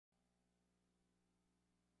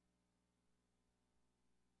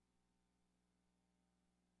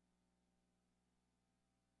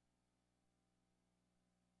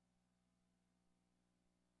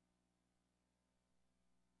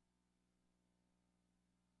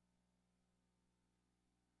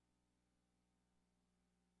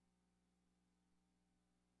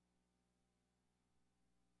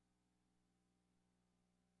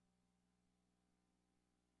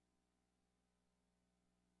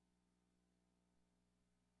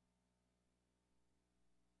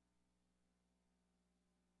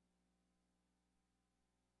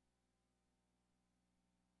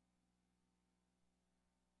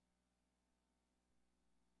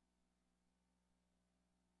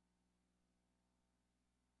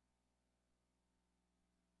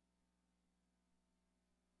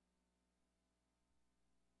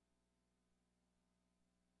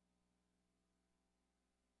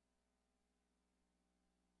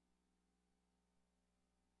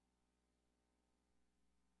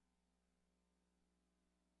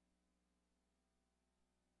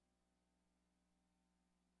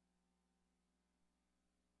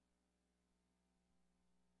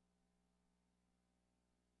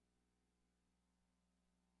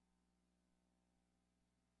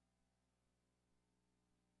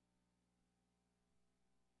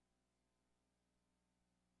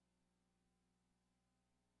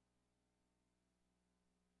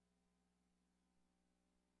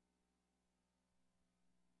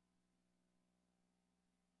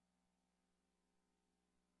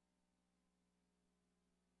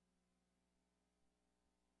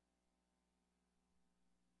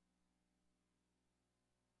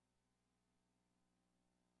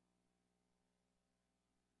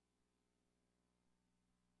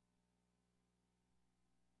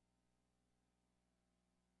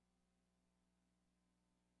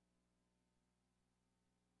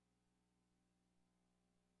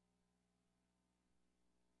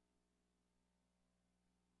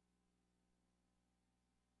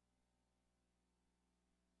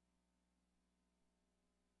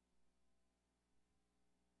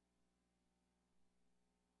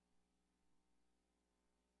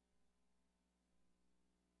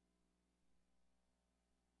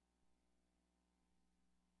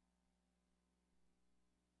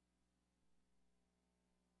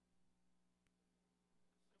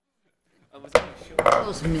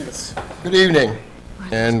Those minutes. Good evening,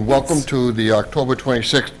 and welcome to the October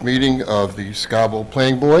 26th meeting of the Scarborough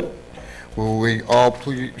Planning Board. Will we all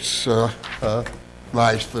please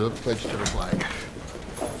rise for the pledge to the flag?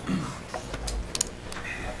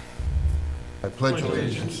 I pledge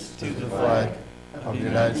allegiance to the flag of the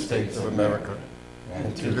United States of America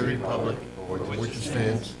and to the republic for which it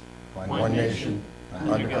stands, one nation,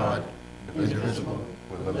 under God, indivisible,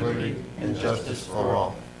 with liberty and justice for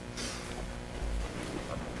all.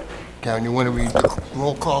 Karen, you want to read the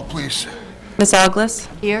roll call, please? Ms. Ogles?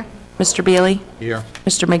 Here. Mr. Bealey? Here.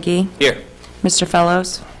 Mr. McGee? Here. Mr.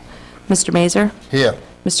 Fellows? Mr. Mazer? Here.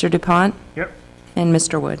 Mr. DuPont? Yep. And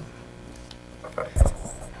Mr. Wood.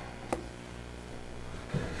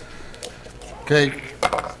 Okay.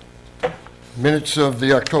 Minutes of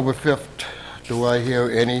the October 5th. Do I hear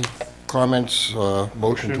any comments?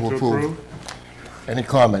 Motion to approve. Any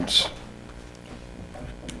comments?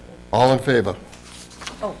 All in favor?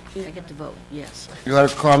 Oh, I get to vote, yes. You had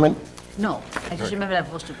a comment? No, I just remembered I'm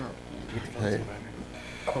supposed to vote. Okay,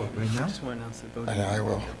 Oh, right now? Just want to announce the vote. and I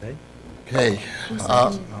will. Okay. Okay.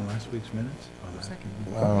 On last week's minutes?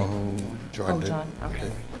 John did. John, okay.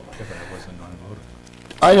 Yeah, but I wasn't non-voter.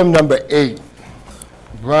 Item number 8,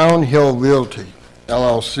 Brown Hill Realty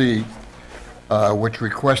LLC, which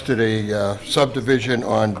requested a subdivision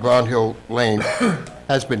on Brown Hill Lane,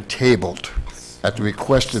 has been tabled at the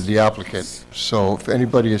request of the applicant. So if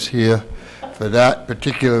anybody is here for that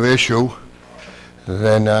particular issue,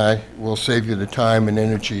 then I will save you the time and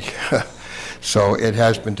energy. So it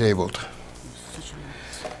has been tabled.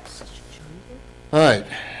 All right.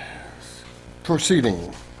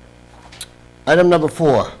 Proceeding. Item number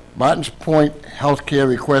 4, Martins Point Healthcare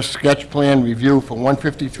requests sketch plan review for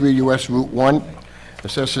 153 US Route 1,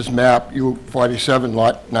 assessors map U47,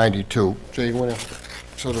 lot 92. So you want to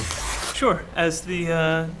sort of... Sure. As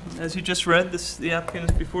you just read, the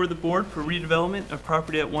applicant is before the board for redevelopment of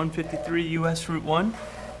property at 153 US Route 1.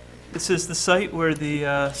 This is the site where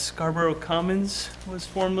the Scarborough Commons was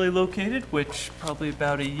formerly located, which probably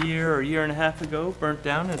about a year or year and a half ago burnt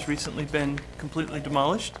down, has recently been completely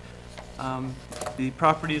demolished. The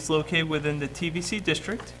property is located within the TVC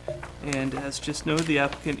district, and as just noted, the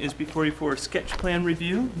applicant is before you for a sketch plan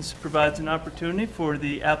review. This provides an opportunity for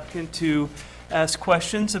the applicant to ask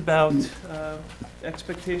questions about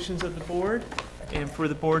expectations of the board, and for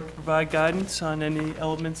the board to provide guidance on any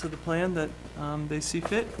elements of the plan that they see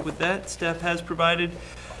fit. With that, staff has provided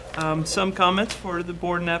some comments for the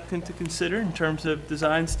board and applicant to consider in terms of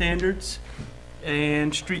design standards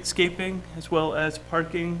and streetscaping, as well as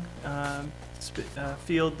parking,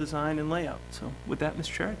 field design and layout. So with that,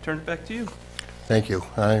 Mr. Chair, I turn it back to you. Thank you.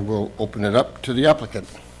 I will open it up to the applicant.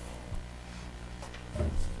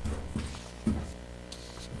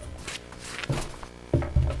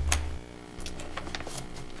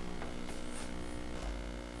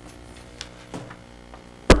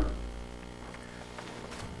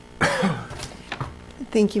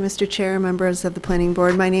 Thank you, Mr. Chair, members of the Planning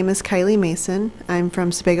Board. My name is Kylie Mason. I'm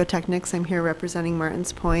from Sebago Technics. I'm here representing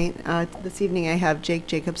Martins Point. This evening I have Jake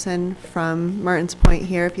Jacobson from Martins Point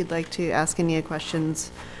here if you'd like to ask any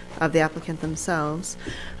questions of the applicant themselves.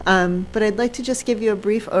 But I'd like to just give you a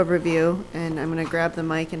brief overview, and I'm going to grab the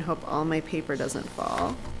mic and hope all my paper doesn't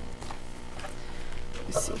fall.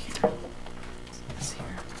 Let's see here. This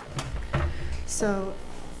here. So,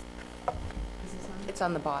 is this on? It's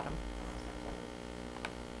on the bottom.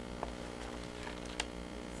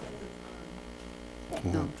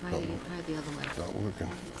 No, try the other one. It's not working.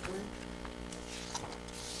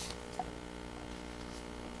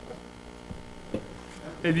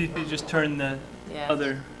 Maybe you could just turn the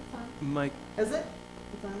other mic. Is it?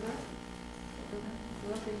 It's on there? I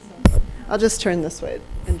don't think so. I'll just turn this way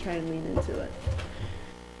and try and lean into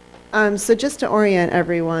it. So just to orient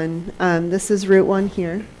everyone, this is Route 1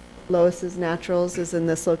 here. Lois's Naturals is in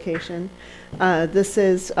this location. This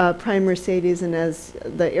is Prime Mercedes, and as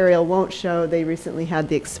the aerial won't show, they recently had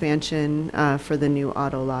the expansion for the new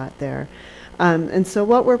auto lot there. And so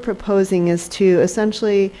what we're proposing is to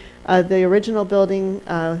essentially, the original building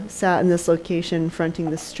sat in this location fronting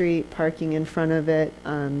the street, parking in front of it,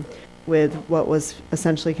 with what was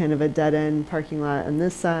essentially kind of a dead-end parking lot on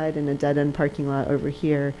this side and a dead-end parking lot over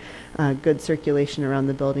here. Good circulation around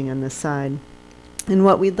the building on this side. And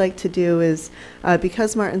what we'd like to do is,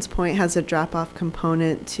 because Martins Point has a drop-off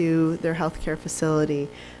component to their healthcare facility,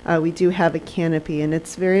 we do have a canopy, and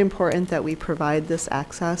it's very important that we provide this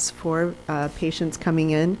access for patients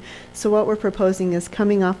coming in. So what we're proposing is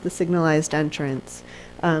coming off the signalized entrance,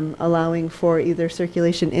 allowing for either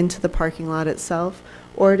circulation into the parking lot itself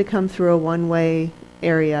or to come through a one-way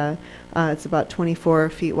area. It's about 24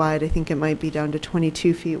 feet wide. I think it might be down to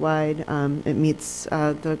 22 feet wide. It meets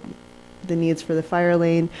the needs for the fire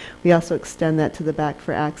lane. We also extend that to the back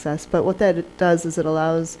for access. But what that does is it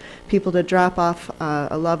allows people to drop off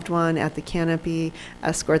a loved one at the canopy,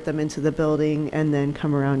 escort them into the building, and then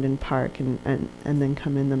come around and park and then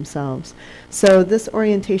come in themselves. So this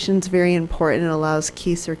orientation is very important. It allows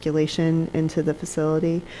key circulation into the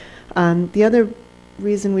facility. The other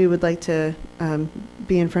reason we would like to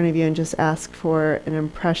be in front of you and just ask for an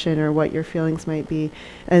impression or what your feelings might be,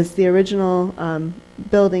 as the original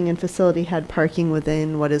building and facility had parking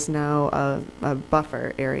within what is now a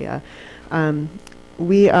buffer area.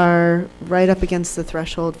 We are right up against the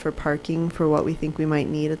threshold for parking for what we think we might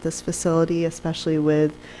need at this facility, especially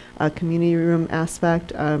with a community room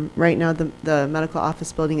aspect. Right now, the medical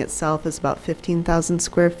office building itself is about 15,000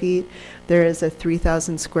 square feet. There is a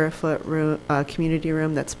 3,000 square foot community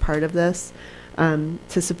room that's part of this.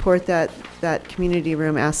 To support that community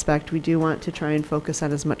room aspect, we do want to try and focus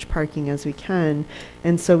on as much parking as we can.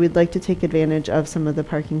 And so we'd like to take advantage of some of the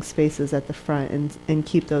parking spaces at the front and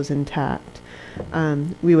keep those intact.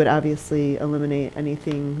 We would obviously eliminate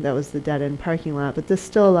anything that was the dead-end parking lot, but this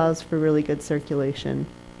still allows for really good circulation.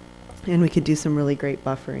 And we could do some really great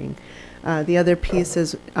buffering. The other piece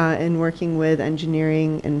is in working with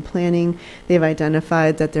engineering and planning, they've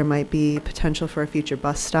identified that there might be potential for a future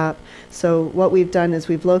bus stop. So what we've done is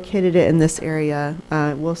we've located it in this area.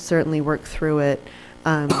 We'll certainly work through it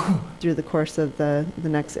through the course of the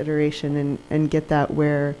next iteration and get that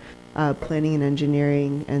where planning and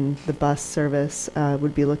engineering and the bus service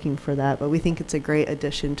would be looking for that. But we think it's a great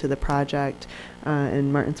addition to the project,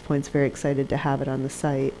 and Martins Point's very excited to have it on the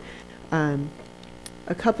site.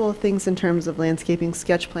 A couple of things in terms of landscaping.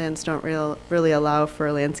 Sketch plans don't really allow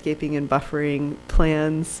for landscaping and buffering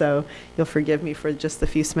plans, so you'll forgive me for just the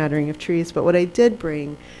few smattering of trees. But what I did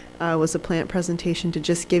bring was a plant presentation to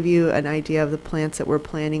just give you an idea of the plants that we're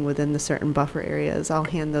planting within the certain buffer areas. I'll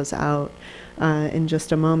hand those out in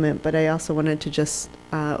just a moment, but I also wanted to just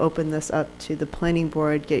open this up to the planning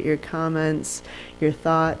board, get your comments, your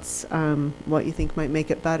thoughts, what you think might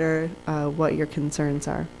make it better, what your concerns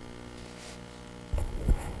are.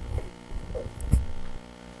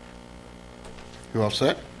 You all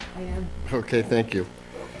set? I am. Okay, thank you.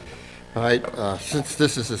 All right, since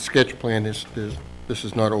this is a sketch plan, this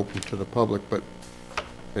is not open to the public, but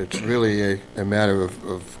it's really a matter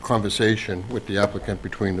of conversation with the applicant,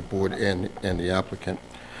 between the board and the applicant.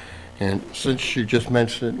 And since she just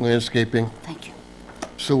mentioned landscaping, Thank you.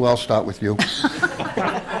 Sue, I'll start with you.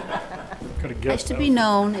 Nice to be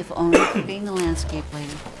known, if only for being the landscape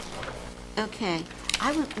lady. Okay.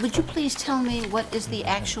 Would you please tell me what is the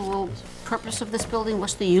actual purpose of this building?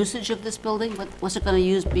 What's the usage of this building? What's it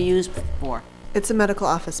going to be used for? It's a medical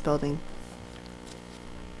office building.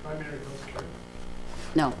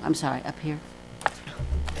 No, I'm sorry, up here.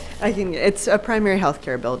 I think it's a primary health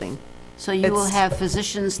care building. So you will It's- have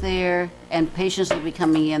physicians there and patients will be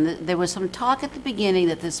coming in. There was some talk at the beginning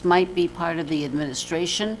that this might be part of the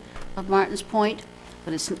administration of Martins Point,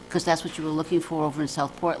 but it's, because that's what you were looking for over in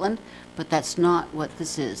South Portland, but that's not what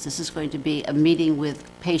this is. This is going to be a meeting with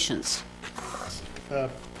patients.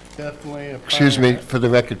 Definitely. Excuse me, for the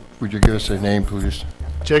record, would you give us a name, please?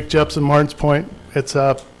 Jake Jepson, Martins Point. It's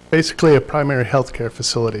basically a primary health care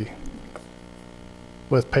facility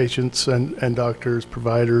with patients and doctors,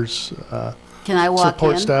 providers, Can I walk in?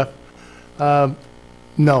 support staff.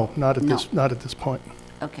 No, not at No. this point.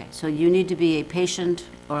 Okay, so you need to be a patient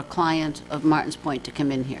or a client of Martins Point to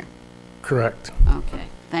come in here. Correct. Okay,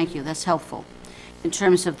 thank you, that's helpful. In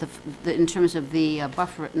terms of the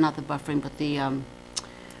buffer, not the buffering, but the,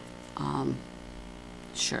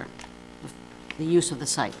 sure, the use of the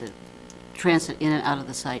site, the transit in and out of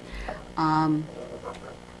the site. I'm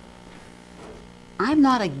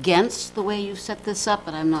not against the way you've set this up,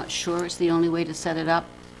 but I'm not sure it's the only way to set it up.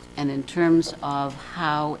 And in terms of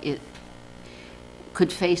how it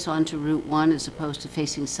could face onto Route 1 as opposed to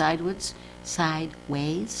facing sideways.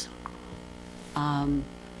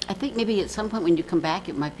 I think maybe at some point when you come back,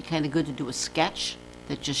 it might be kind of good to do a sketch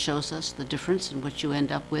that just shows us the difference in what you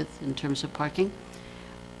end up with in terms of parking.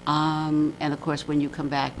 And of course, when you come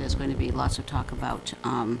back, there's going to be lots of talk about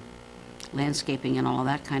landscaping and all of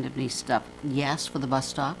that kind of neat stuff. Yes, for the bus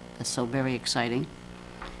stop. That's so very exciting.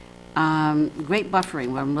 Great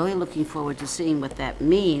buffering. Well, I'm really looking forward to seeing what that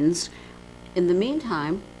means. In the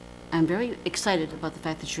meantime, I'm very excited about the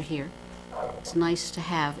fact that you're here. It's nice to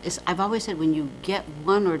have. I've always said when you get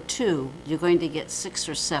one or two, you're going to get 6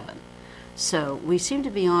 or 7. So we seem to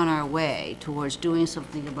be on our way towards doing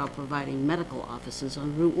something about providing medical offices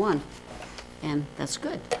on Route 1. And that's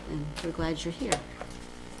good. And we're glad you're here.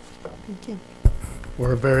 Thank you.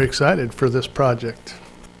 We're very excited for this project.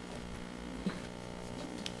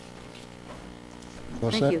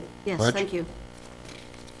 All Thank set? you. Yes, Reg? thank you.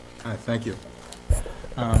 Thank you.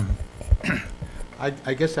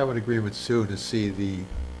 I guess I would agree with Sue to see the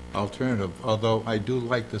alternative, although I do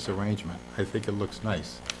like this arrangement. I think it looks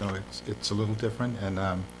nice. So it's a little different,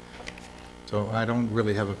 and so I don't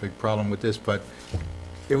really have a big problem with this, but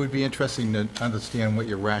it would be interesting to understand what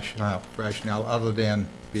your rationale other than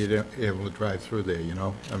being able to drive through there, you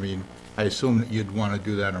know? I mean, I assume that you'd want to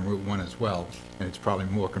do that on Route 1 as well, and it's probably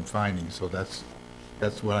more confining, so that's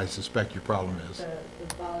what I suspect your problem is.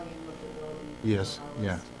 The volume of the building. Yes,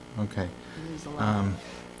 yeah, okay. There's a lot.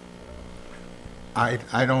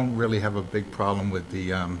 I don't really have a big problem with the,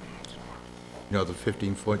 you know, the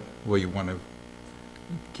 15-foot where you want to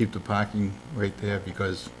keep the parking right there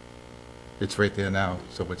because it's right there now,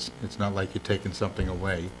 so it's not like you're taking something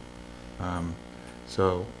away.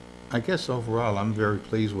 So I guess overall, I'm very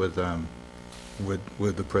pleased with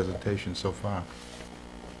the presentation so far.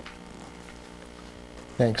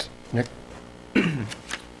 Thanks. Nick?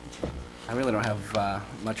 I really don't have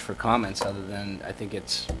much for comments other than I think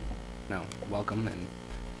it's, you know, welcome, and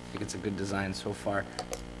I think it's a good design so far.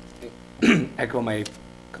 Echo my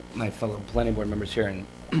fellow planning board members here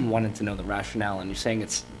and wanted to know the rationale, and you're saying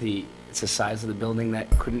it's the size of the building that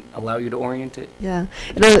couldn't allow you to orient it? Yeah,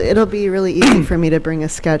 it'll be really easy for me to bring a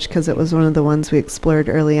sketch because it was one of the ones we explored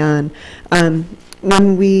early on.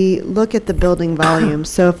 When we look at the building volume,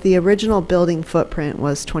 so if the original building footprint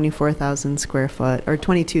was 24,000 square foot, or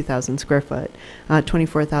 22,000 square foot,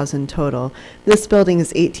 24,000 total, this building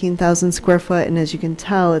is 18,000 square foot, and as you can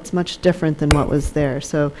tell, it's much different than what was there.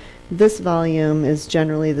 So this volume is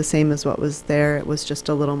generally the same as what was there. It was just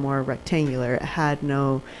a little more rectangular. It had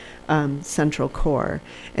no central core.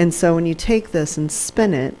 And so when you take this and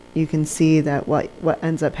spin it, you can see that what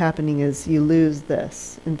ends up happening is you lose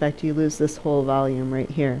this. In fact, you lose this whole volume right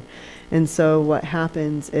here. And so what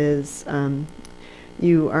happens is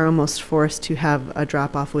you are almost forced to have a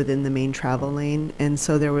drop-off within the main travel lane. And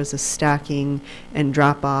so there was a stacking and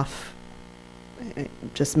drop-off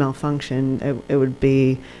just malfunction. It would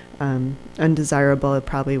be undesirable. It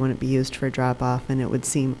probably wouldn't be used for drop-off, and it would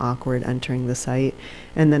seem awkward entering the site.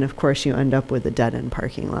 And then, of course, you end up with a dead-end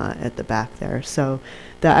parking lot at the back there. So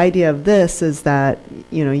the idea of this is that,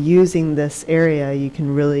 you know, using this area, you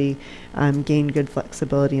can really gain good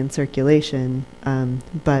flexibility and circulation,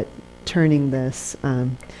 but turning this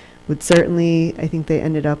would certainly, I think they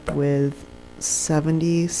ended up with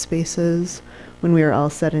 70 spaces when we were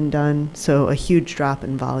all said and done, so a huge drop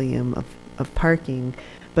in volume of parking,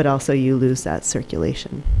 but also you lose that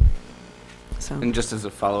circulation. So And just as a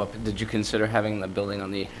follow-up, did you consider having the building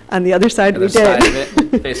on the on the other side, we other side did.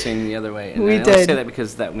 of it, facing the other way? And We I only did. say that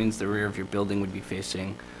because that means the rear of your building would be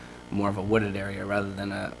facing more of a wooded area rather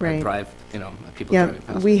than a Right. drive, you know, people Yeah, driving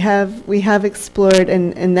past. we have explored,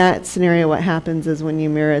 and in that scenario, what happens is when you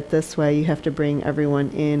mirror it this way, you have to bring everyone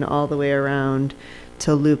in all the way around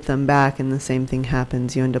to loop them back, and the same thing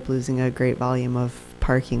happens. You end up losing a great volume of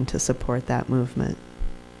parking to support that movement.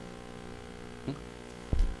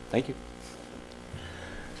 Thank you.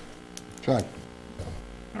 John?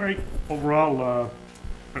 All right, overall,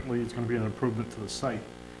 certainly it's going to be an improvement to the site.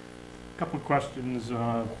 Couple of questions.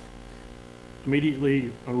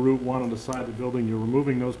 Immediately on Route 1 on the side of the building, you're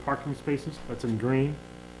removing those parking spaces, that's in green.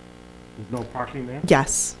 There's no parking there,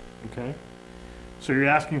 Yes. okay? So you're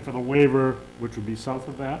asking for the waiver, which would be south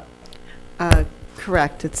of that,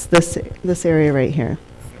 Correct. It's this area right here.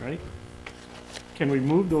 all right? Can we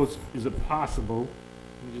move those, is it possible,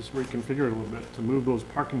 let me just reconfigure it a little bit, to move those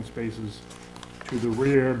parking spaces to the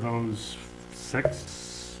rear, those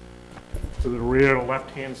 6, to the rear,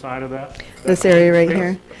 left-hand side of that? This area right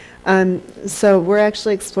here. So we're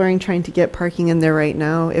actually exploring trying to get parking in there right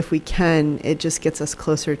now. If we can, it just gets us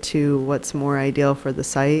closer to what's more ideal for the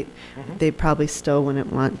site. Mhm. They probably still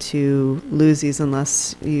wouldn't want to lose these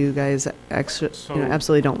unless you guys So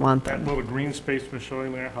absolutely don't want that them. little green space we're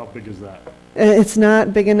showing there, how big is that? It's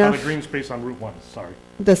not big Oh, enough, the green space on Route 1, sorry.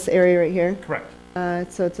 this area right here. Correct.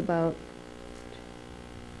 So it's about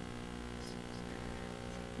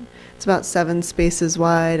 7 spaces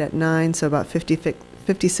wide at 9, so about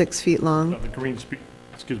 56 feet long. No, the green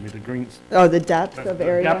excuse me, the green. Oh, the depth the- of the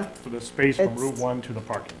area? depth for the space from It's- Route 1 to the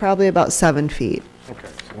parking. Probably about 7 feet. Okay,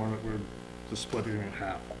 so we're just splitting it in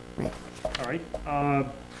half. Right. All right.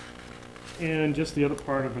 And just the other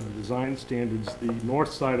part of the design standards, the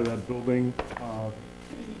north side of that building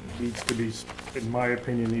needs to be, in my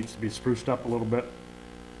opinion, needs to be spruced up a little bit.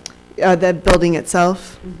 The building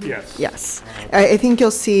itself? Yes. Yes. I think you'll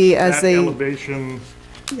see as That they, elevation,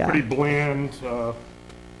 yeah. pretty bland.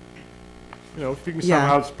 you know, if you can Yeah.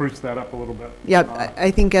 somehow spruce that up a little bit. Yep,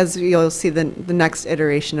 I think as you'll see the next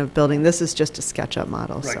iteration of building, this is just a SketchUp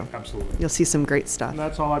model, Right, so absolutely. you'll see some great stuff. And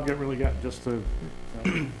that's all I've really got, just to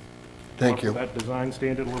Thank offer you. that design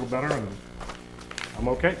standard a little better, and I'm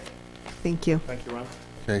okay. Thank you. Thank you, Ron.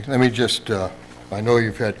 Okay, let me just, I know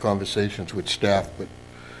you've had conversations with staff, but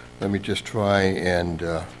let me just try and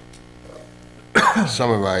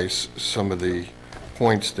summarize some of the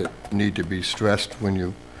points that need to be stressed when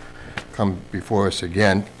you come before us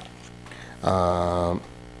again. More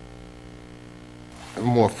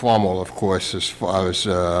formal, of course, as far as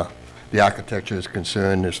the architecture is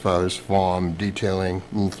concerned, as far as form, detailing,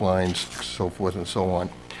 roof lines, so forth and so on.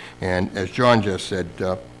 And as John just said,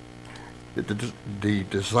 the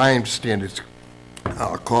design standards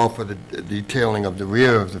call for the detailing of the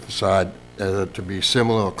rear of the facade to be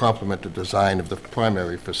similar or complement the design of the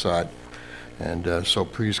primary facade. And so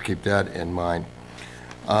please keep that in mind.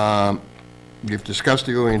 You've discussed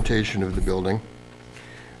the orientation of the building.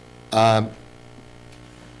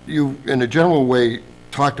 You, in a general way,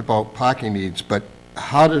 talked about parking needs, but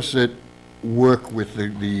how does it work with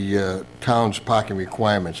the town's parking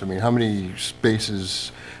requirements? I mean, how many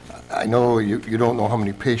spaces? I know you don't know how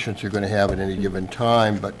many patients you're going to have at any given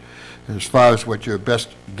time, but as far as what your best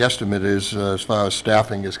guesstimate is, as far as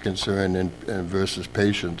staffing is concerned and versus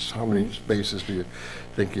patients, how many spaces do you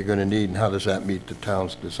think you're going to need, and how does that meet the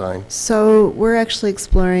town's design? So we're actually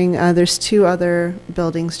exploring, there's 2 other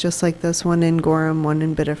buildings just like this, one in Gorham, one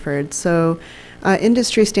in Biddeford. So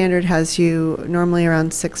industry standard has you normally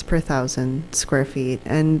around 6 per 1,000 square feet,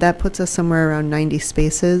 and that puts us somewhere around 90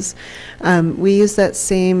 spaces. We use that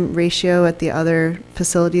same ratio at the other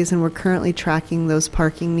facilities, and we're currently tracking those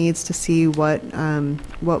parking needs to see what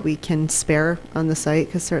we can spare on the site,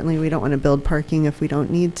 because certainly we don't want to build parking if we don't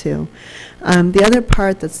need to. The other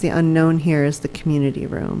part that's the unknown here is the community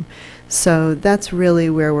room. So that's really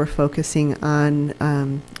where we're focusing on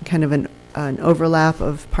kind of an overlap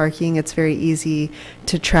of parking. It's very easy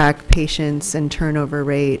to track patients and turnover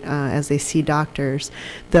rate as they see doctors.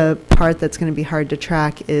 The part that's going to be hard to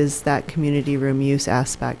track is that community room use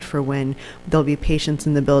aspect for when there'll be patients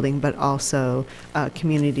in the building, but also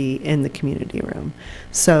community in the community room.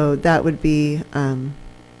 So that would be, and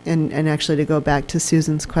actually to go back to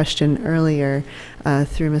Susan's question earlier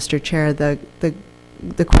through Mr. Chair,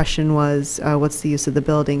 the question was, what's the use of the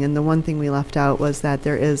building? And the one thing we left out was that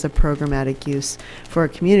there is a programmatic use for a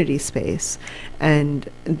community space. And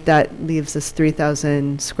that leaves this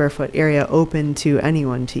 3,000 square foot area open to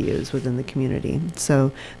anyone to use within the community.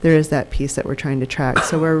 So there is that piece that we're trying to track.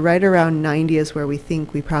 So we're right around 90 is where we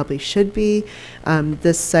think we probably should be.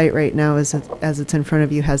 This site right now, as it's in front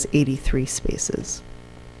of you, has 83 spaces.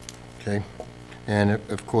 Okay. And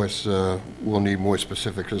of course, we'll need more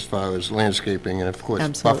specifics as far as landscaping and of course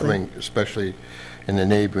Absolutely. buffering, especially in the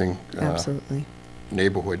neighboring Absolutely.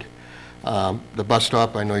 neighborhood. The bus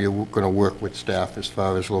stop, I know you're going to work with staff as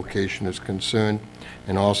far as location is concerned,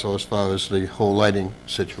 and also as far as the whole lighting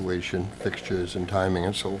situation, fixtures and timing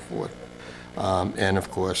and so forth. And of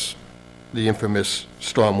course, the infamous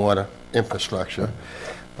stormwater infrastructure.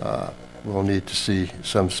 We'll need to see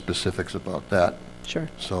some specifics about that. Sure.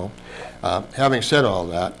 So, having said all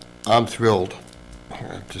that, I'm thrilled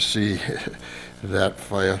to see that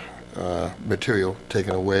fire material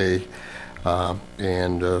taken away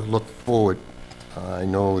and look forward. I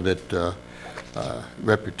know that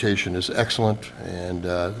reputation is excellent, and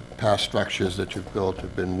past structures that you've built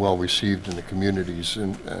have been well received in the communities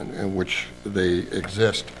in which they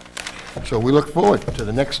exist. So we look forward to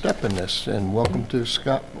the next step in this, and welcome to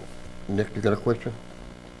Scott. Nick, you got a question?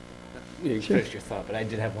 You finished your thought, but I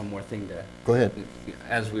did have one more thing to, Go ahead.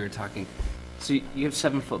 as we were talking. So you have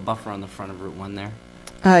 7-foot buffer on the front of Route 1 there?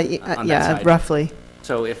 On that Yeah, side. roughly.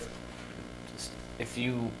 So if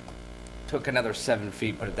you took another 7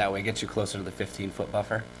 feet, put it that way, it gets you closer to the 15-foot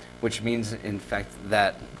buffer, which means, in fact,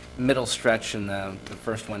 that middle stretch in the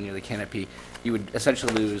first one near the canopy, you would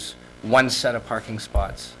essentially lose 1 set of parking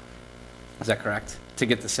spots. Is that correct? To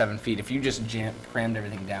get the 7 feet. If you just crammed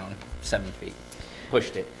everything down 7 feet,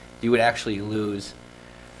 pushed it, you would actually lose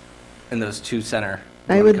in those 2 center.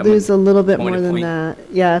 I would lose a little bit point more to than point. that.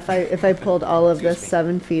 Yeah, if I pulled all of this Excuse me.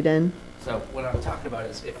 7 feet in. So what I'm talking about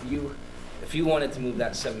is if you wanted to move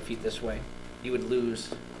that 7 feet this way, you would lose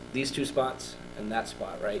these 2 spots and that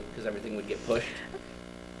spot, right? Because everything would get pushed.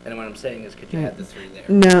 And what I'm saying is, could you add the 3 there?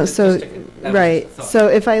 No, Just so, that was right, just a thought. so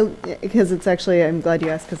if because it's actually, I'm glad you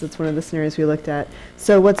asked, because it's one of the scenarios we looked at.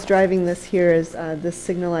 So what's driving this here is this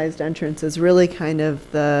signalized entrance is really kind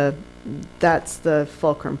of that's the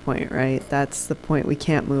fulcrum point, right? That's the point we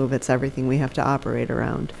can't move, it's everything we have to operate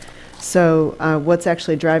around. So what's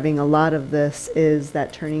actually driving a lot of this is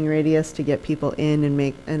that turning radius to get people in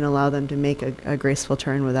and allow them to make a graceful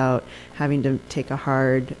turn without having to take a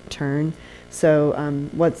hard turn. So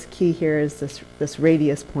what's key here is this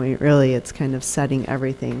radius point, really. It's kind of setting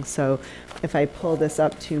everything. So if I pull this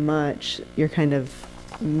up too much, you're kind of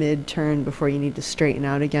mid-turn before you need to straighten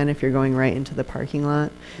out again if you're going right into the parking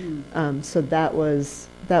lot. So that was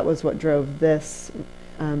what drove this.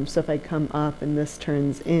 So if I come up and this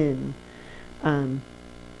turns in,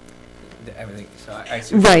 Everything, so I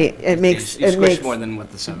see. What right, you're- it makes, You it squish makes, more than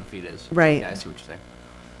what the 7 feet is. Right. Yeah, I see what you're saying.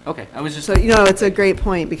 Okay, I was just. so, you know, it's a great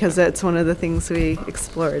point because that's one of the things we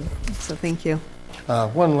explored. So thank you.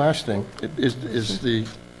 One last thing,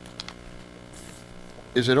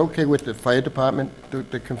 is it okay with the fire department,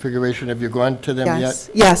 the configuration? Have you gone to them yet?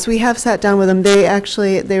 Yes, we have sat down with them.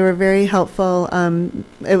 They were very helpful.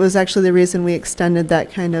 It was actually the reason we extended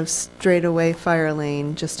that kind of straightaway fire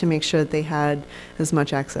lane, just to make sure that they had as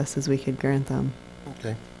much access as we could grant them.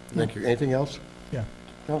 Okay, thank you. Anything else? Yeah.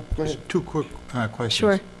 No, go ahead. Just 2 quick questions.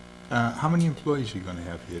 Sure. How many employees are you going to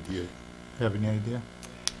have here? Do you have any idea?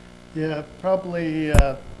 Yeah, probably,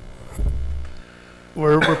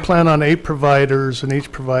 we're planning on 8 providers, and each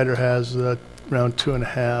provider has around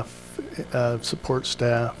 2.5 support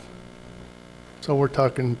staff. So we're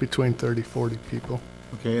talking between 30, 40 people.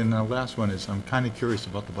 Okay, and the last one is, I'm kind of curious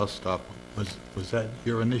about the bus stop. Was that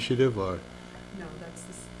your initiative or? No,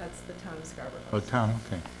 that's the town of Scarborough. Oh, town,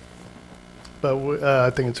 okay. But I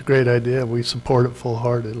think it's a great idea. We support it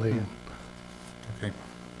full-heartedly. Okay.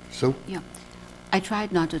 Sue? Yeah. I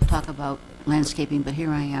tried not to talk about landscaping, but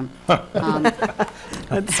here I am.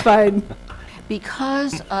 That's fine.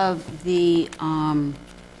 Because of the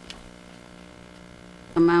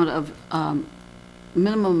amount of,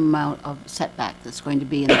 minimum amount of setback that's going to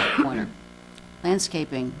be in that corner,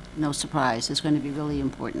 landscaping, no surprise, is going to be really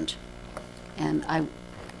important. And I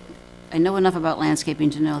know enough about landscaping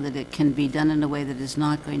to know that it can be done in a way that is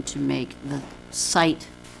not going to make the site,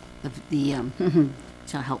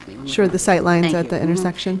 so help me. Sure, the sight lines Thank at you. the Mhm.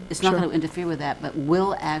 intersection. It's not Sure. going to interfere with that, but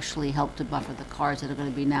will actually help to buffer the cars that are going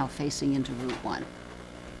to be now facing into Route 1.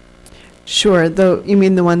 Sure, though, you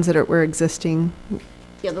mean the ones that were existing?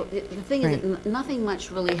 Yeah, the thing is, that nothing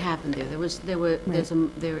much really happened there. There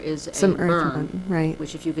is a Some earth, berm, right,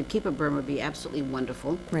 which if you could keep a berm would be absolutely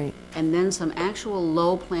wonderful. right. And then some actual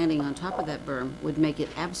low planting on top of that berm would make it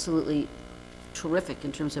absolutely terrific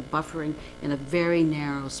in terms of buffering in a very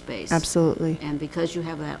narrow space. Absolutely, And because you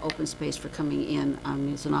have that open space for coming in,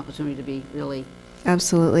 it's an opportunity to be really,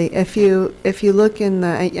 absolutely. If you look in the,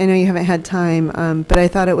 I know you haven't had time, but I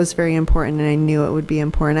thought it was very important, and I knew it would be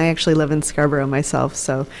important. I actually live in Scarborough myself,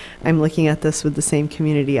 so I'm looking at this with the same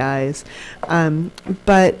community eyes.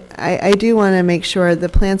 But I do want to make sure the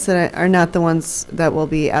plants that are not the ones that will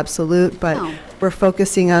be absolute, but No. we're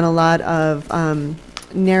focusing on a lot of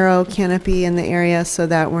narrow canopy in the area so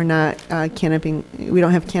that we're not we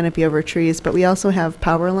don't have canopy over trees, but we also have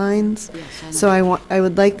power lines. yes, I know. So I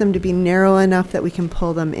would like them to be narrow enough that we can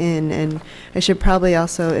pull them in, and I should probably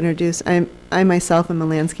also introduce, I myself am a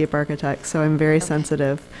landscape architect, so I'm very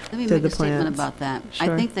sensitive Let me to make the a statement plants. about that. I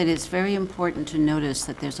Sure. think that it's very important to notice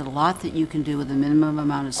that there's a lot that you can do with a minimum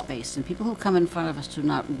amount of space, and people who come in front of us do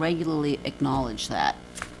not regularly acknowledge that.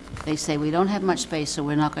 They say, we don't have much space, so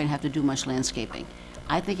we're not going to have to do much landscaping.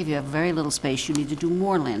 I think if you have very little space, you need to do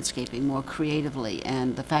more landscaping, more creatively,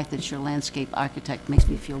 and the fact that you're a landscape architect makes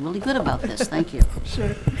me feel really good about this. Thank you. Sure.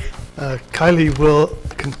 Kylie will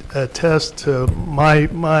attest to my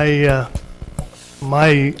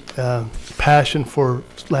passion for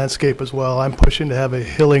landscape as well. I'm pushing to have a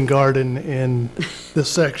healing garden in this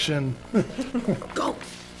section. Go,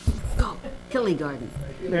 go, Hilly Garden.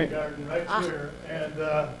 Healing garden right here,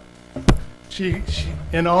 and she,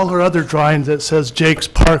 in all her other drawings, it says Jake's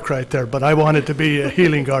Park right there, but I want it to be a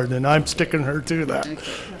healing garden, and I'm sticking her to that. Okay.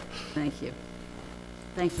 Thank you.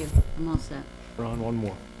 Thank you. I'm all set. Ron, one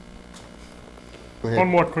more. Go ahead. One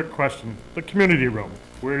more quick question. The community room,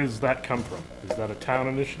 where does that come from? Is that a town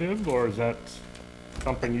initiative, or is that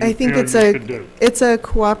something you I think feel it's you should do? it's a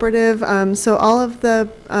cooperative, so all of the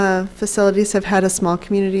facilities have had a small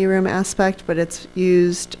community room aspect, but it's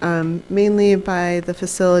used mainly by the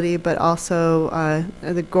facility, but also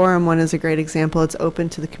the Gorham one is a great example. It's open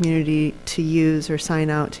to the community to use or sign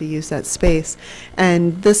out to use that space.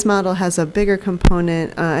 And this model has a bigger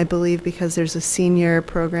component, I believe, because there's a senior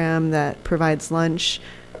program that provides lunch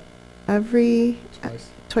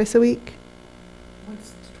twice a week?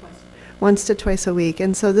 Once to twice a week.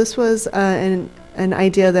 And so this was an an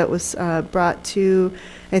idea that was brought to,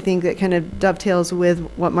 I think that kind of dovetails with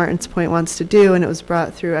what Martins Point wants to do, and it was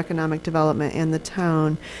brought through economic development and the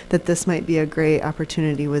town, that this might be a great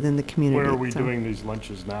opportunity within the community. Where are we So- doing these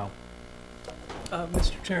lunches now?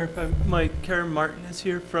 Mr. Chair, if I might, Karen Martin is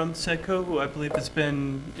here from SEDCO, who I believe has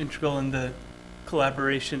been integral in the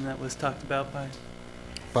collaboration that was talked about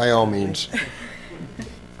By all means.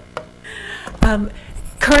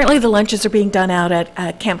 Currently, the lunches are being done out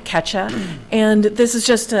at Camp Ketcha, and this is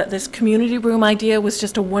just this community room idea was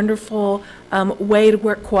just a wonderful way to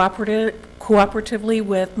work cooperatively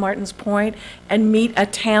with Martins Point and meet a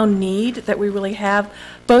town need that we really have,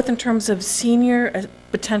 both in terms of a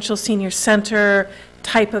potential senior center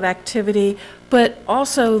type of activity, but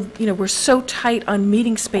also, we're so tight on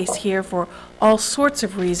meeting space here for all sorts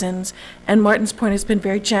of reasons, and Martins Point has been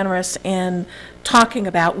very generous in talking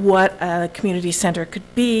about what a community center could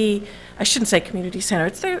be. I shouldn't say community center,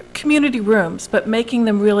 it's their community rooms, but making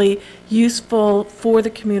them really useful for the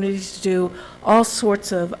community to do all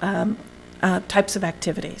sorts of types of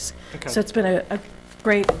activities. Okay. So it's been a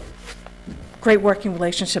great working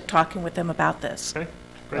relationship talking with them about this. Okay,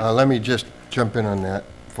 great. Let me just jump in on that,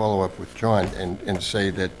 follow up with John, and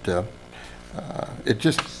say that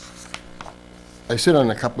I sit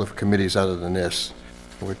on a couple of committees other than this.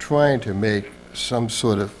 We're trying to make some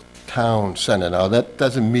sort of town center. Now, that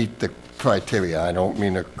doesn't meet the criteria. I don't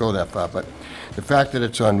mean to go that far, but the fact that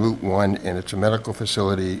it's on Route 1 and it's a medical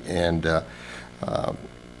facility and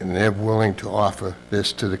they're willing to offer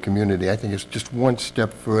this to the community, I think it's just one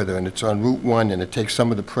step further, and it's on Route 1, and it takes some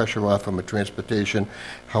of the pressure off from a transportation,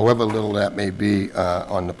 however little that may be,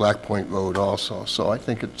 on the Black Point Road also. So I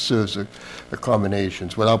think it serves the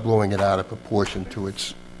combinations without blowing it out of proportion to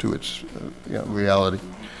its reality.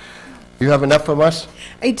 You have enough from us?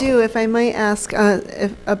 I do. If I might ask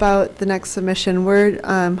about the next submission, we're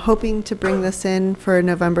hoping to bring this in for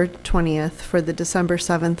November 20th for the December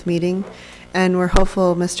 7th meeting. And we're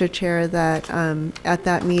hopeful, Mr. Chair, that at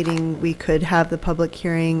that meeting we could have the public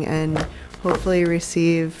hearing and hopefully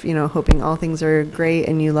receive, hoping all things are great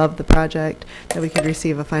and you love the project, that we could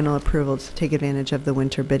receive a final approval to take advantage of the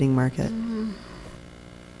winter bidding market.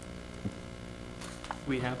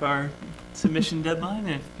 We have our submission deadline,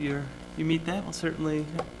 and if you meet that, we'll certainly,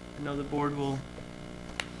 I know the board will,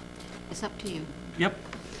 It's up to you. yep.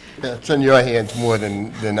 Yeah, it's in your hands more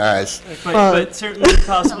than ours. But certainly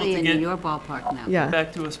possible Definitely to in get your ballpark now. Yeah.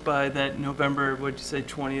 back to us by that November, what'd you say,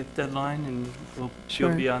 20th deadline, and she'll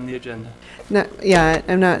Sure. be on the agenda. No, yeah,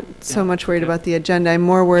 I'm not so Yeah, much worried okay. about the agenda. I'm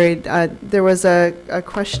more worried, there was a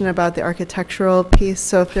question about the architectural piece,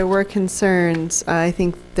 so if there were concerns, I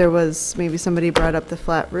think there was, maybe somebody brought up the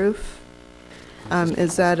flat roof.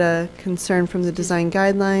 Is that a concern from the design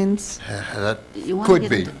guidelines? That You wanna could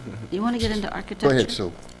get be. into- You want to get into Go architecture? ahead,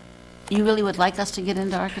 Sue. You really would like us to get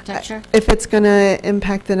into architecture? If it's going to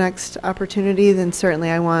impact the next opportunity, then certainly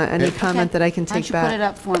I want any Okay. comment that I can Why don't take you put it back.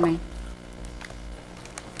 up for me?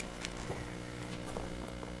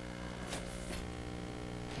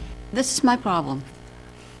 This is my problem.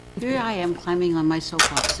 Here I am climbing on my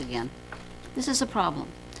soapbox again. This is a problem.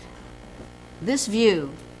 This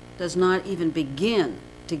view does not even begin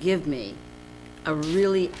to give me a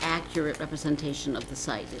really accurate representation of the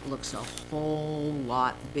site. It looks a whole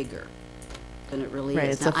lot bigger than it really Right,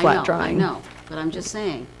 is. it's a Now, I flat know, drawing. I know, but I'm just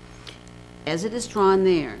saying, as it is drawn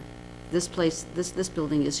there, this place, this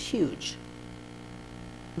building is huge.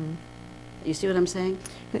 You see what I'm saying?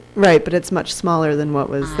 Right, but it's much smaller than what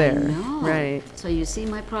was there. I know. Right. So you see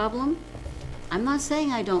my problem? I'm not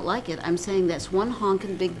saying I don't like it, I'm saying that's one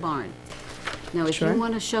honking big barn. Now, if Sure. you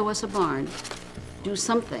want to show us a barn, do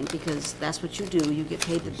something, because that's what you do. You get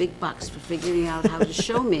paid the big bucks for figuring out how to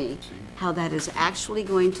show me how that is actually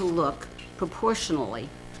going to look proportionally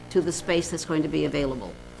to the space that's going to be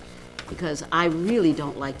available. Because I really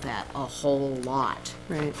don't like that a whole lot.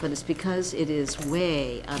 Right. But it's because it is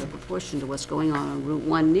way out of proportion to what's going on Route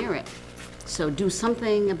 1 near it. So do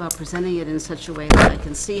something about presenting it in such a way that I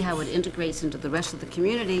can see how it integrates into the rest of the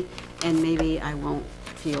community, and maybe I won't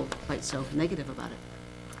feel quite so negative about it.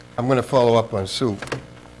 I'm going to follow up on Sue.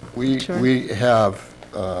 Sure. We have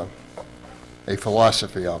a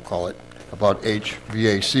philosophy, I'll call it, about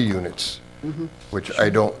HVAC units, which I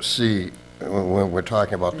don't see when we're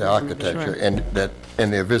talking about the architecture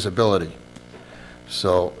and their visibility.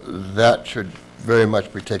 So that should very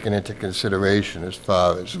much be taken into consideration as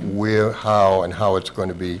far as where, how, and how it's going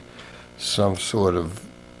to be some sort of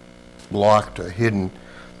blocked or hidden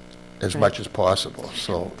as much as possible.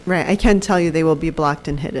 So Right, I can tell you they will be blocked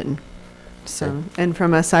and hidden. So, and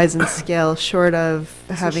from a size and scale, short of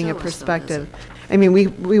having a show us, though, does perspective. I mean, we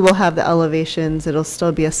will have the elevations, it'll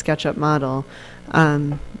still be a SketchUp model.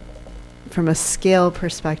 From a scale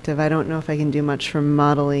perspective, I don't know if I can do much from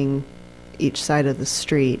modeling each side of the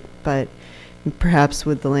street, but perhaps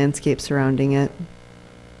with the landscape surrounding it.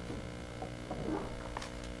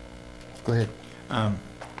 Go ahead.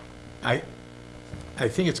 I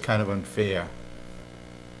think it's kind of unfair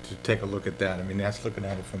to take a look at that. I mean, that's looking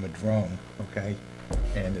at it from a drone, okay?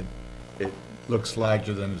 And it looks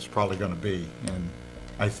larger than it's probably going to be. And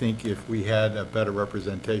I think if we had a better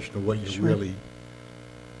representation of what you're really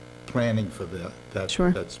planning for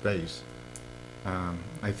that space,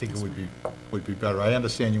 I think it would be better. I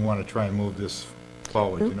understand you want to try and move this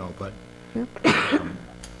forward, you know, but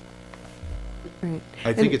Right.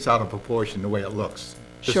 I think it's out of proportion the way it looks.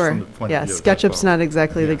 just Sure, from the point of yeah, view of that SketchUp's photo. not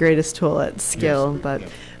exactly the Yeah. greatest tool at scale, Yes, but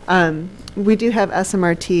yeah. we do have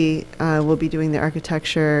SMRT, will be doing the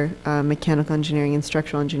architecture, mechanical engineering and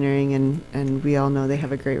structural engineering, and we all know they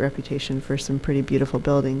have a great reputation for some pretty beautiful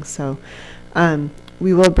buildings, so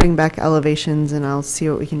we will bring back elevations, and I'll see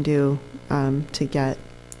what we can do to get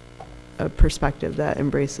a perspective that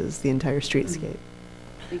embraces the entire streetscape.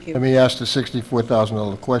 Thank you. Let me ask the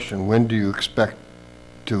 $64,000 question. When do you expect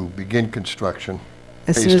to begin construction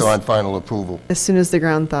As soon based as- on final approval? As soon as the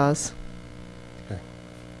ground thaws. Okay.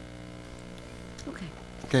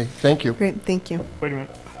 Okay, thank you. Great, thank you. Wait a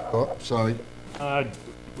minute. Oh, sorry.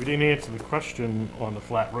 We didn't answer the question on the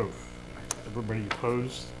flat roof.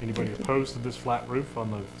 Anybody opposed to this flat roof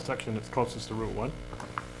on the section that's closest to Route 1?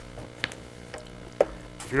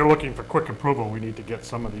 If you're looking for quick approval, we need to get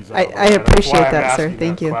some of these out. I of the way. That's appreciate why I'm that, sir. asking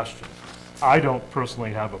Thank that you. question. I don't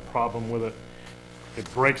personally have a problem with it.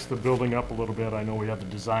 It breaks the building up a little bit. I know we have the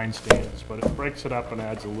design standards, but it breaks it up and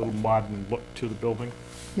adds a little modern look to the building.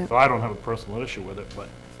 Yep. So I don't have a personal issue with it, but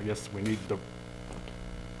I guess we need the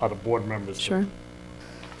other board members to Sure.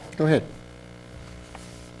 Go ahead.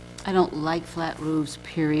 I don't like flat roofs,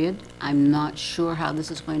 period. I'm not sure how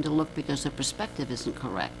this is going to look because the perspective isn't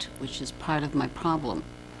correct, which is part of my problem.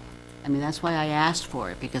 I mean, that's why I asked for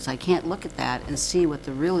it, because I can't look at that and see what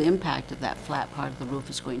the real impact of that flat part of the roof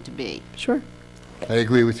is going to be. Sure. I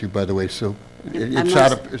agree with you, by the way, Sue. I'm It's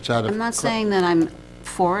not- out of... I'm not saying that I'm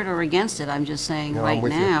for it or against it, I'm just saying No, I'm right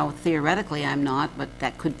with you. now, theoretically, I'm not, but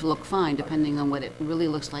that could look fine depending on what it really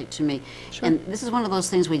looks like to me. And this is one of those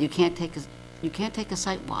things where you can't take a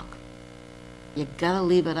site walk. You gotta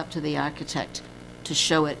leave it up to the architect to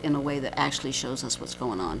show it in a way that actually shows us what's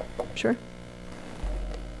going on. Sure.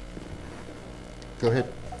 Go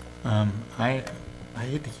ahead. I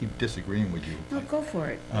hate to keep disagreeing with you. No, go for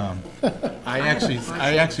it. I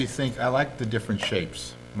actually think, I like the different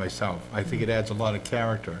shapes myself. I think it adds a lot of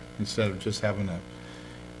character instead of just having the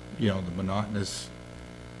monotonous,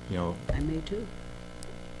 I may too.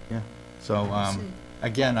 yeah. So, see.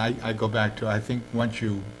 again, I go back to, I think once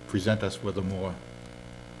you present us with a more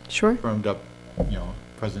Sure. firmed up,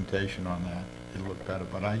 presentation on that, it'll look better.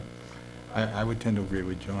 But I would tend to agree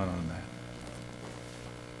with John on that.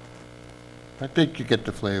 I think you get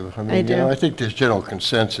the flavor. I I mean, do. I think there's general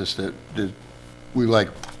consensus that we like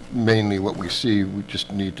mainly what we see. We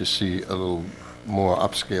just need to see a little more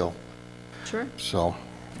upscale. Sure. So,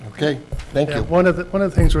 okay, thank Yeah, you. one of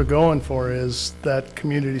the things we're going for is that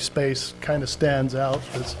community space kind of stands out.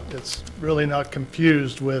 It's really not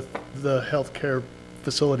confused with the healthcare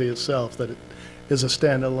facility itself, that it is a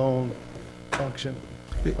standalone functioning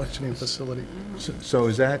facility. So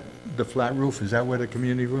is that the flat roof? Is that where the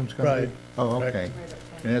community room's going to be? Right. Oh, Right. okay.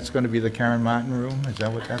 And that's going to be the Karen Martin room? Is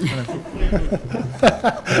that what that's going to be?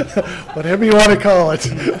 Whatever you want to call it.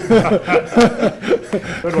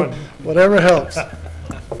 Good one. Whatever helps. Okay.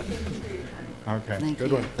 Thank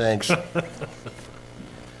Good you. one. Thanks.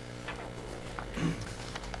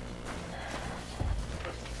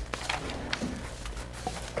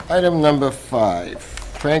 Item number 5,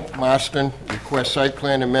 Frank Marston requests site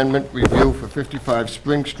plan amendment review for 55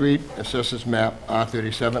 Spring Street, assessors map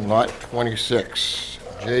R37, lot 26.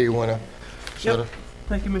 Jay, you want to sort of?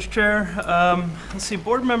 Thank you, Mr. Chair. Let's see,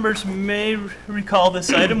 board members may recall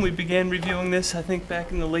this item. We began reviewing this, I think,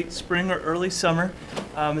 back in the late spring or early summer.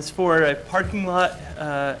 It's for a parking lot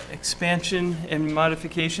expansion and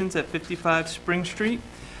modifications at 55 Spring Street.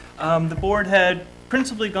 The board had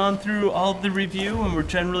principally gone through all of the review and were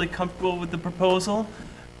generally comfortable with the proposal,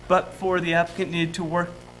 but for the applicant needed to work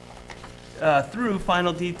through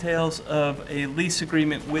final details of a lease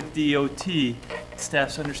agreement with DOT.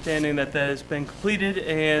 Staff's understanding that that has been completed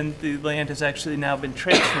and the land has actually now been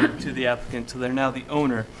transferred to the applicant, so they're now the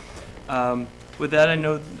owner. With that, I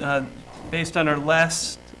know, based on our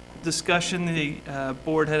last discussion, the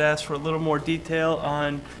board had asked for a little more detail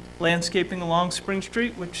on landscaping along Spring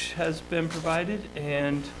Street, which has been provided.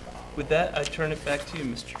 And with that, I turn it back to you,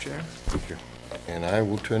 Mr. Chair. Thank you. And I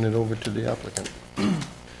will turn it over to the applicant.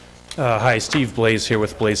 Hi, Steve Blaze here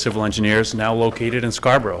with Blaze Civil Engineers, now located in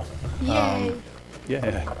Scarborough.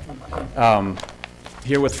 Yay.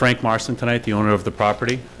 Here with Frank Marston tonight, the owner of the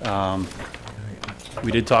property.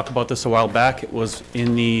 We did talk about this a while back. It was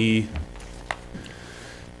in the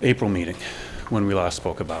April meeting when we last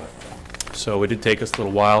spoke about it. So it did take us a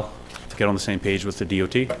little while to get on the same page with the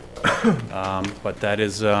DOT. But that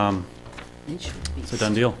is, it's a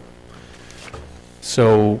done deal.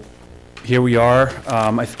 So here we are.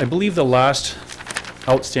 I believe the last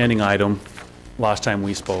outstanding item, last time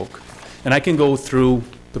we spoke, and I can go through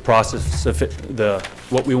the process of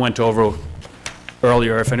what we went over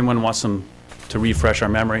earlier if anyone wants to refresh our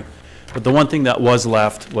memory. But the one thing that was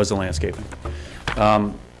left was the landscaping.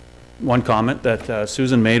 One comment that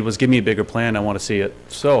Susan made was, give me a bigger plan, I want to see it.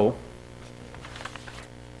 So,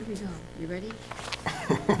 Here we go. You ready?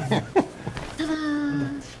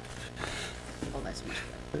 Oh, that's much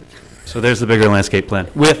better. so there's the bigger landscape plan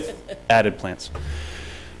with added plants.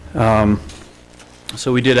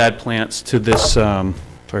 So we did add plants to this, sorry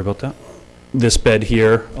about that, this bed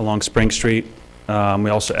here along Spring Street. We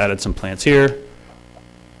also added some plants here.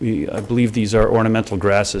 I believe these are ornamental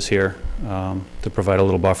grasses here to provide a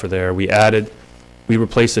little buffer there. We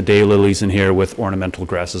replaced the daylilies in here with ornamental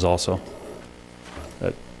grasses also.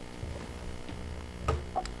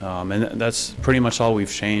 And that's pretty much all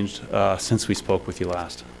we've changed since we spoke with you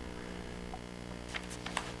last.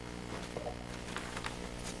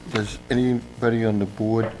 Does anybody on the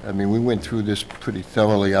board, I mean, we went through this pretty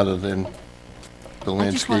thoroughly, other than the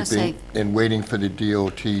I just wanna landscaping and waiting for the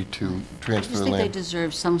DOT to I transfer just think they land.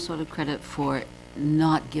 deserve some sort of credit for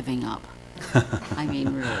not giving up. I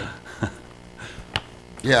mean, really.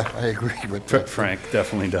 Yeah, I agree with that. Frank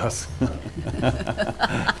definitely does.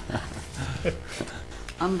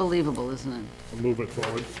 Unbelievable, isn't it? I'll move it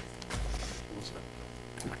forward.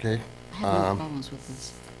 Okay. I have no problems with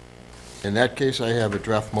this. In that case, I have a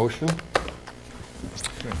draft motion.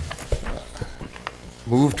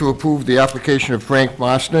 Move to approve the application of Frank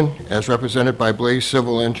Marston, as represented by Blaze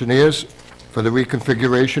Civil Engineers, for the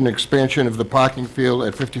reconfiguration and expansion of the parking field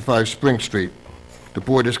at 55 Spring Street. The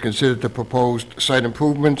board has considered the proposed site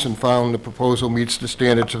improvements and found the proposal meets the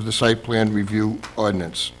standards of the site plan review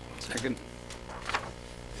ordinance. Second.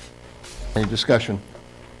 Any discussion?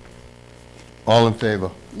 All in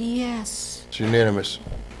favor? Yes. It's unanimous.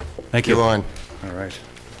 Thank you. You're on. All right.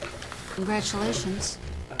 Congratulations.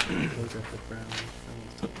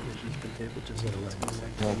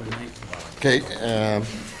 Okay,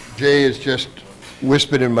 Jay has just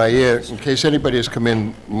whispered in my ear, in case anybody has come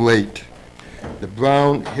in late, the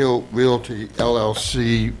Brown Hill Realty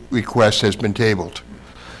LLC request has been tabled.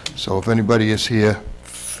 So if anybody is here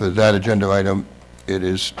for that agenda item, it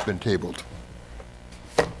has been tabled.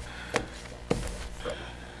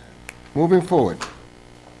 Moving forward.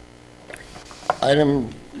 Item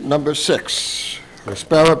number 6. The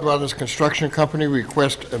Scarborough Brothers Construction Company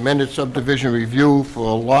request amended subdivision review for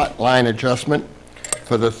a lot line adjustment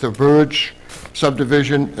for the Thurberge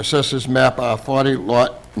subdivision, assessors map R40,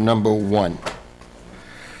 lot number 1.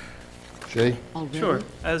 Jay? Already? Sure.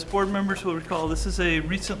 As board members will recall, this is a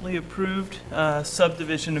recently approved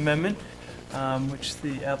subdivision amendment, which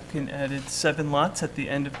the applicant added 7 lots at the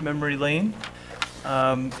end of Memory Lane.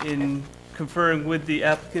 In conferring with the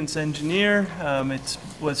applicant's engineer, it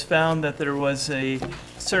was found that there was a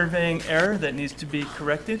surveying error that needs to be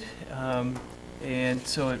corrected, and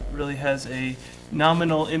so it really has a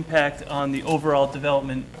nominal impact on the overall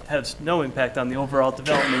development, has no impact on the overall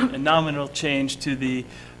development, a nominal change to the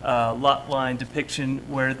lot line depiction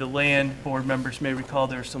where the land, board members may recall,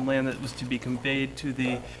 there was some land that was to be conveyed to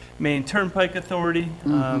the Maine Turnpike Authority,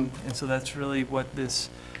 and so that's really what this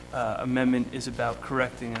amendment is about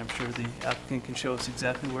correcting, and I'm sure the applicant can show us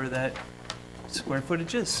exactly where that square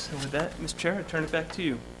footage is. So with that, Mr. Chair, I turn it back to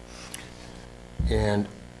you. And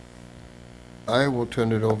I will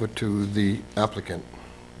turn it over to the applicant.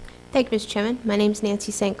 Thank you, Mr. Chairman. My name is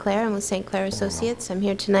Nancy St. Clair. I'm with St. Clair Associates. I'm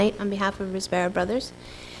here tonight on behalf of Risbara Brothers.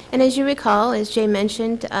 And as you recall, as Jay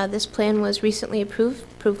mentioned, this plan was recently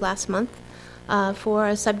approved last month, for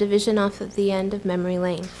a subdivision off of the end of Memory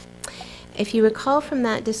Lane. If you recall from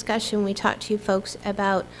that discussion, we talked to you folks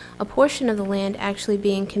about a portion of the land actually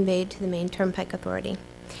being conveyed to the Maine Turnpike Authority.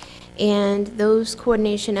 And those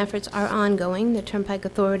coordination efforts are ongoing. The Turnpike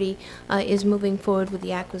Authority is moving forward with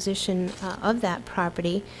the acquisition of that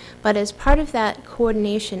property. But as part of that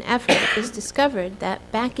coordination effort, it was discovered that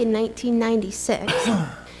back in 1996,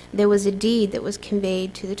 there was a deed that was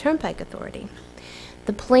conveyed to the Turnpike Authority.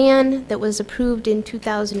 The plan that was approved in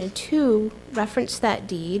 2002 referenced that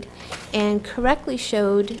deed and correctly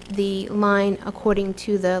showed the line according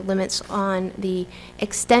to the limits on the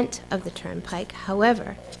extent of the turnpike.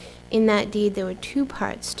 However, in that deed there were two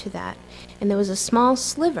parts to that, and there was a small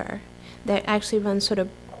sliver that actually runs sort of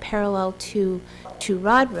parallel to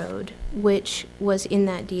Rod Road, which was in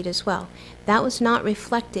that deed as well. That was not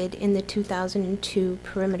reflected in the 2002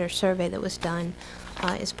 perimeter survey that was done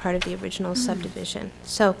as part of the original subdivision.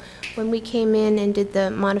 So when we came in and did the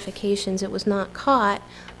modifications, it was not caught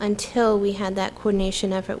until we had that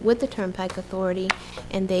coordination effort with the Turnpike Authority,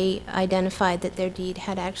 and they identified that their deed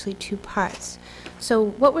had actually two parts. So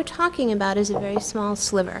what we're talking about is a very small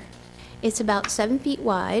sliver. It's about 7 feet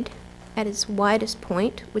wide at its widest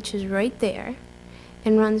point, which is right there,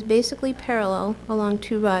 and runs basically parallel along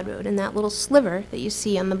 2 Rod Road, and that little sliver that you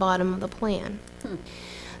see on the bottom of the plan.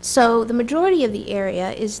 So the majority of the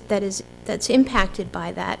area that's impacted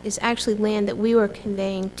by that is actually land that we were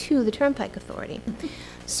conveying to the Turnpike Authority.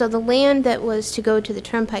 So the land that was to go to the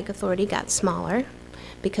Turnpike Authority got smaller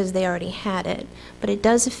because they already had it, but it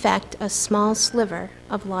does affect a small sliver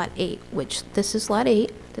of Lot 8, which this is Lot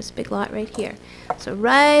 8, this big lot right here. So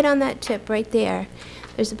right on that tip right there,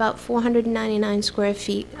 there's about 499 square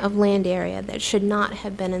feet of land area that should not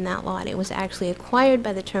have been in that lot. It was actually acquired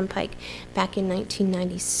by the Turnpike back in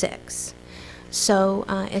 1996. So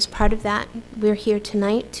as part of that, we're here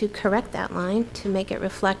tonight to correct that line, to make it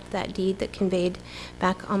reflect that deed that conveyed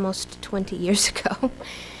back almost 20 years ago,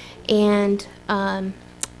 and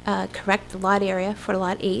correct the lot area for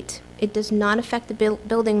Lot 8. It does not affect the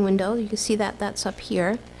building window. You can see that that's up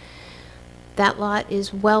here. That lot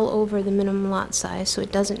is well over the minimum lot size, so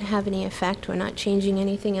it doesn't have any effect. We're not changing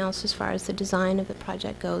anything else as far as the design of the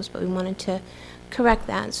project goes, but we wanted to correct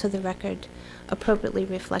that so the record appropriately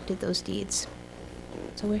reflected those deeds.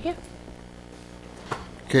 So we're here.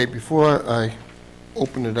 Okay, before I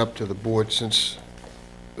open it up to the board, since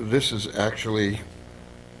this is actually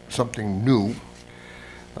something new,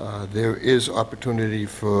 there is opportunity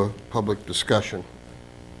for public discussion.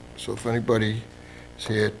 So if anybody is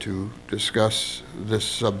here to discuss this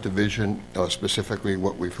subdivision, specifically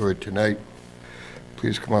what we've heard tonight,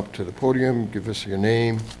 please come up to the podium, give us your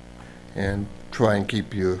name, and try and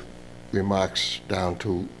keep your remarks down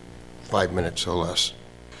to 5 minutes or less.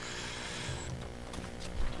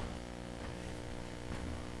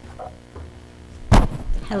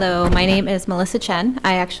 Hello, my name is Melissa Chen.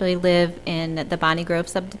 I actually live in the Bonnie Grove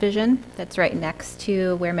subdivision that's right next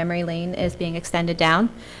to where Memory Lane is being extended down.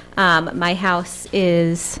 My house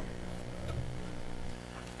is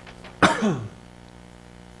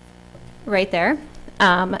right there.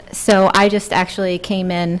 So I just actually came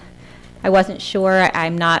in. I wasn't sure.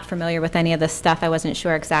 I'm not familiar with any of this stuff. I wasn't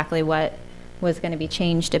sure exactly what was going to be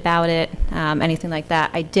changed about it, anything like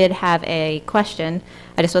that. I did have a question.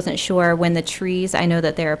 I just wasn't sure when the trees, I know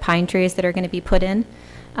that there are pine trees that are going to be put in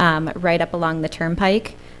right up along the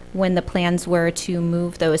turnpike, when the plans were to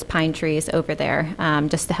move those pine trees over there,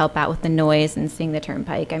 just to help out with the noise and seeing the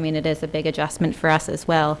turnpike. I mean, it is a big adjustment for us as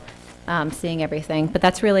well, seeing everything. But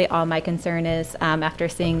that's really all my concern is. After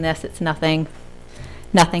seeing this, it's nothing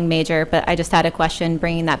major, but I just had a question,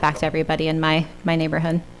 bringing that back to everybody in my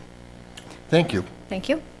neighborhood. Thank you. Thank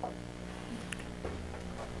you.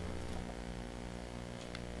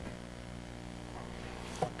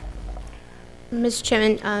 Ms.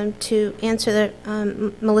 Chairman, to answer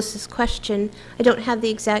Melissa's question, I don't have the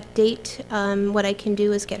exact date. What I can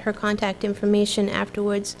do is get her contact information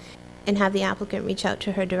afterwards and have the applicant reach out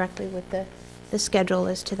to her directly with the schedule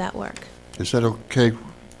as to that work. Is that okay? Yeah,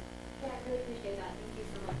 I really appreciate that. Thank you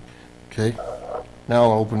so much. Okay. Now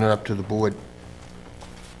I'll open it up to the board.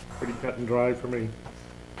 Pretty cut and dry for me.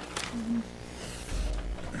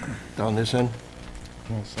 Down this end,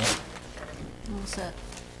 All set. All set.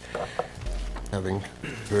 having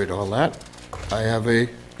heard all that, I have a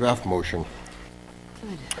draft motion.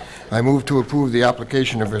 I move to approve the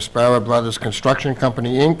application of Scarborough Brothers Construction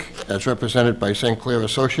Company, Inc., as represented by St. Clair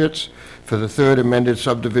Associates, for the third amended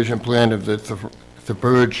subdivision plan of the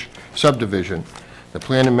Thurberge subdivision. The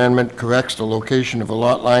plan amendment corrects the location of a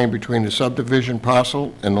lot line between the subdivision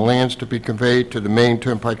parcel and the lands to be conveyed to the Maine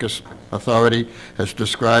Turnpike Authority as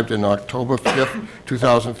described in October 5th,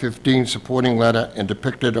 2015 supporting letter and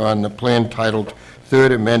depicted on the plan titled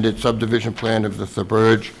Third Amended Subdivision Plan of the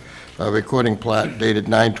Thurberge recording plat dated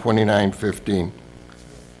 9/29/15.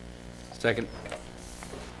 Second.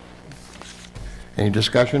 Any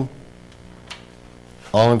discussion?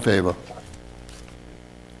 All in favor?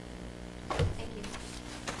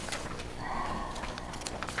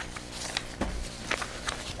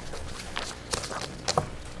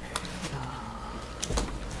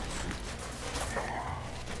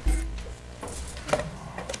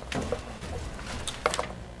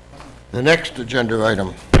 The next agenda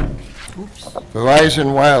item.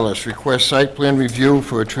 Verizon Wireless requests site plan review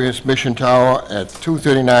for a transmission tower at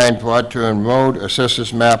 239 Broad Turn Road,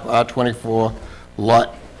 Assessors Map R24,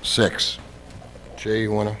 Lot 6. Jay,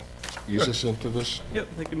 you want to ease us into this? Yep,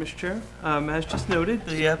 thank you, Mr. Chair. As just noted,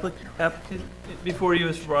 the applicant before you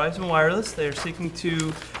is Verizon Wireless. They are seeking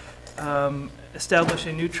to establish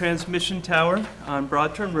a new transmission tower on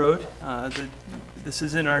Broad Turn Road. This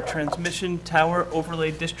is in our transmission tower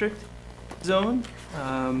overlay district zone.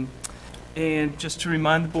 And just to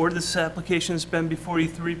remind the board, this application has been before you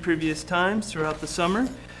 3 previous times throughout the summer.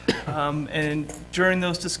 And during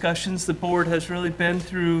those discussions, the board has really been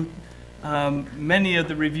through many of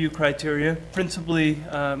the review criteria, principally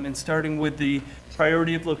in starting with the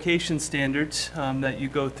priority of location standards that you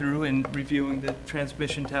go through in reviewing the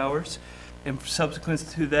transmission towers. And subsequent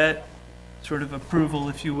to that sort of approval,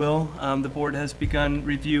 if you will, the board has begun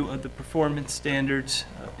review of the performance standards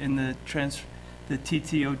in the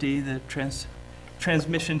TTOD, the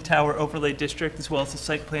Transmission Tower Overlay District, as well as the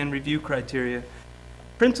site plan review criteria.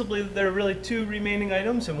 Principally, there are really 2 remaining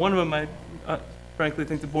items, and one of them I frankly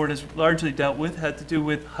think the board has largely dealt with, had to do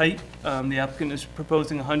with height. The applicant is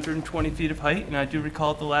proposing 120 feet of height, and I do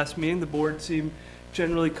recall at the last meeting the board seemed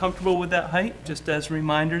generally comfortable with that height. Just as a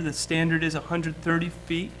reminder, the standard is 130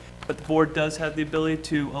 feet, but the board does have the ability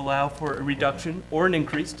to allow for a reduction or an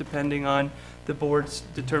increase depending on the board's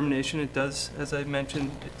determination. It does, as I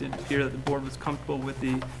mentioned, it did appear that the board was comfortable with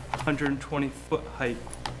the 120-foot height.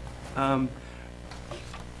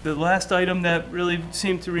 The last item that really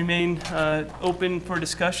seemed to remain open for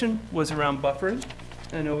discussion was around buffering.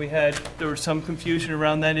 I know there was some confusion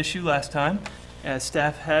around that issue last time.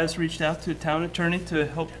 Staff has reached out to the town attorney to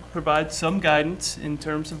help provide some guidance in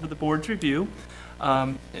terms of the board's review.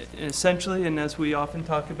 Essentially, and as we often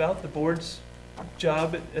talk about, the board's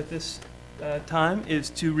job at this time is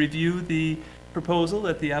to review the proposal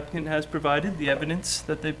that the applicant has provided, the evidence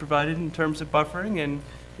that they provided in terms of buffering, and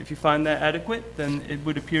if you find that adequate, then it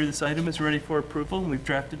would appear this item is ready for approval, and we've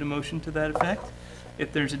drafted a motion to that effect.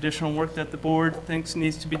 If there's additional work that the board thinks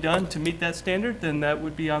needs to be done to meet that standard, then that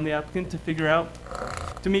would be on the applicant to figure out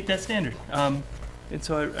to meet that standard. And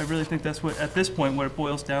so I really think that's what, at this point, what it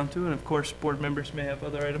boils down to. And of course, board members may have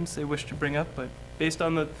other items they wish to bring up, but based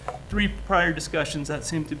on the 3 prior discussions, that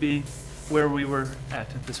seemed to be where we were at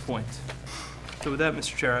this point. So with that,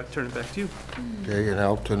 Mr. Chair, I'll turn it back to you. Okay, and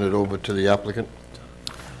I'll turn it over to the applicant.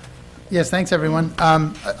 Yes, thanks, everyone.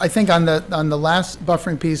 I think on the last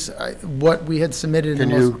buffering piece, what we had submitted.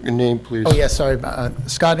 Can you name, please? Oh, yes, sorry.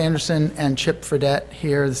 Scott Anderson and Chip Fredette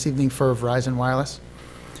here this evening for Verizon Wireless.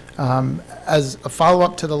 As a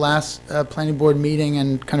follow-up to the last planning board meeting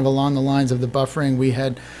and kind of along the lines of the buffering, we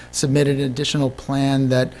had submitted an additional plan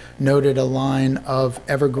that noted a line of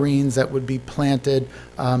evergreens that would be planted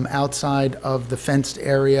outside of the fenced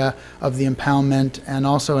area of the impoundment, and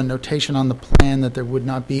also a notation on the plan that there would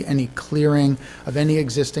not be any clearing of any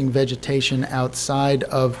existing vegetation outside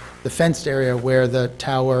of the fenced area where the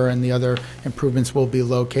tower and the other improvements will be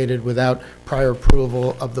located without prior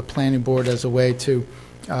approval of the planning board, as a way to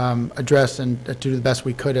address and do the best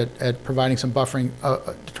we could at providing some buffering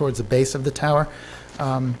towards the base of the tower.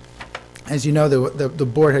 As you know, the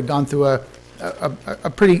board had gone through a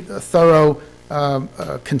pretty thorough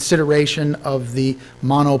consideration of the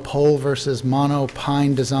monopole versus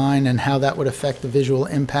monopine design and how that would affect the visual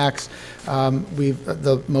impacts.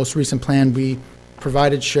 The most recent plan we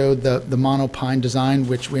provided showed the monopine design,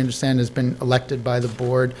 which we understand has been elected by the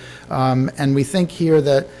board. And we think here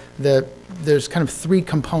that there's kind of 3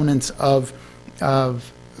 components of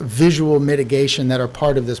visual mitigation that are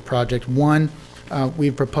part of this project. One,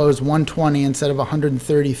 we've proposed 120 instead of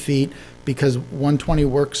 130 feet because 120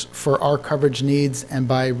 works for our coverage needs, and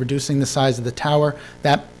by reducing the size of the tower,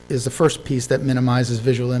 that is the first piece that minimizes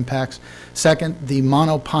visual impacts. Second, the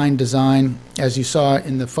monopine design, as you saw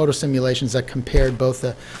in the photo simulations that compared both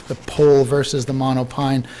the pole versus the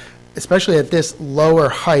monopine, especially at this lower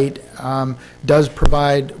height, does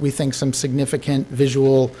provide, we think, some significant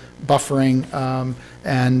visual buffering,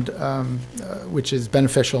 which is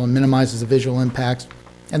beneficial and minimizes the visual impacts.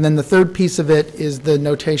 And then the third piece of it is the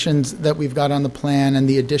notations that we've got on the plan and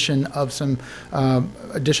the addition of some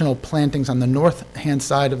additional plantings on the north-hand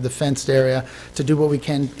side of the fenced area to do what we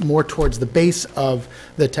can more towards the base of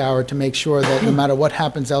the tower to make sure that no matter what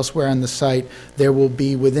happens elsewhere on the site, there will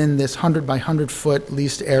be within this 100 by 100 foot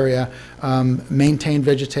leased area maintained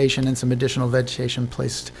vegetation and some additional vegetation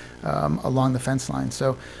placed along the fence line.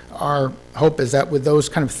 So our hope is that with those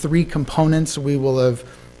kind of 3 components, we will have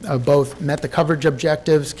both met the coverage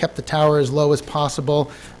objectives, kept the tower as low as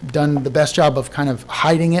possible, done the best job of kind of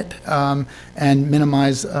hiding it, and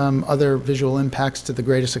minimize other visual impacts to the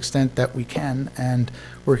greatest extent that we can. And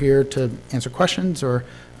we're here to answer questions or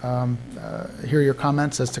hear your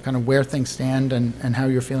comments as to kind of where things stand and how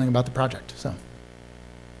you're feeling about the project. So,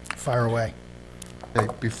 fire away.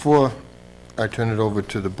 Okay, before I turn it over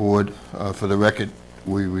to the board, for the record,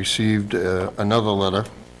 we received another letter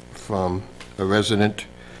from a resident,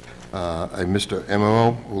 a Mr.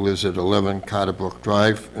 Emerald, who lives at 11 Carter Brook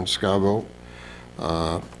Drive in Scarborough.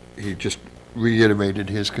 He just reiterated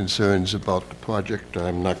his concerns about the project.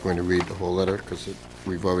 I'm not going to read the whole letter because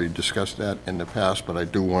we've already discussed that in the past, but I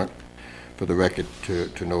do want, for the record,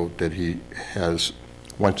 to note that he has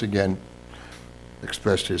once again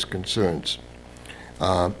expressed his concerns.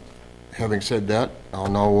 Having said that,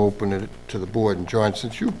 I'll now open it to the board. And John,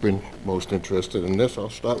 since you've been most interested in this, I'll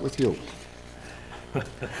start with you.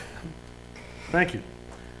 Thank you.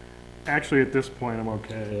 Actually, at this point, I'm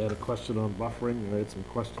okay. I had a question on buffering. I had some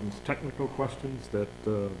questions, technical questions, that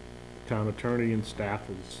the town attorney and staff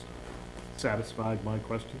has satisfied my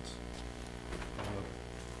questions.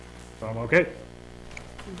 So I'm okay.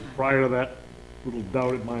 Prior to that little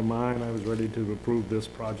doubt in my mind, I was ready to approve this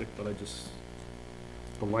project, but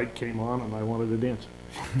the light came on and I wanted to dance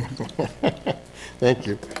it. Thank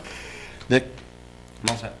you. Nick? I'm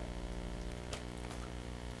all set.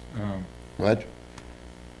 Raj?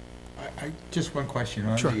 Just one question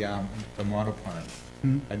on Sure. the model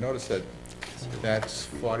plan. I noticed that that's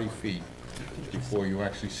 40 feet before you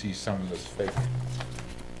actually see some of those fake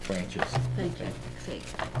branches. Thank you. Fake.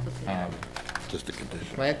 Okay. Just a condition.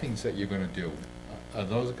 Plantings that you're gonna do, are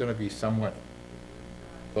those gonna be somewhat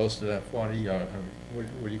close to that 40, or what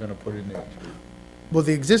are you gonna put in there? Well,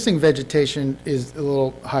 the existing vegetation is a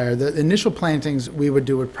little higher. The initial plantings we would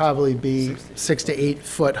do would probably be 6 to 8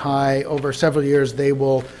 foot high. Over several years, they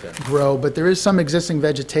will grow, but there is some existing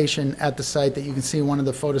vegetation at the site that you can see in one of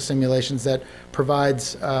the photo simulations that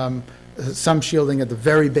provides some shielding at the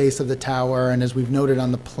very base of the tower, and as we've noted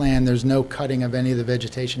on the plan, there's no cutting of any of the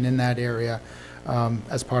vegetation in that area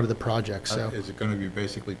as part of the project. So Is it gonna be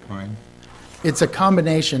basically pine? it's a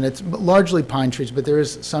combination. It's largely pine trees, but there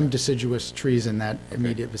is some deciduous trees in that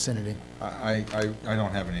immediate vicinity. I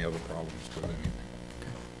don't have any other problems with anything.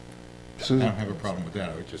 I Susan? don't have a problem with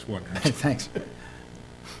that, I was just wondering. Thanks.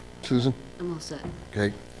 Susan? I'm all set.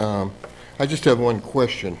 Okay. I just have one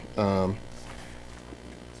question.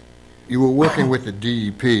 You were working with the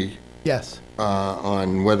DEP Yes.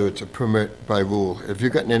 on whether it's a permit by rule. Have you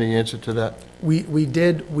gotten any answer to that? We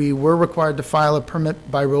did. We were required to file a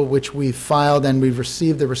permit by rule, which we filed, and we've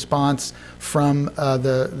received the response from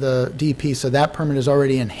the DP, so that permit is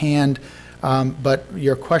already in hand. But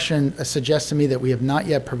your question suggests to me that we have not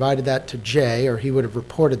yet provided that to Jay, or he would have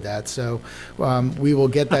reported that, so we will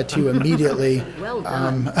get that to you immediately. Well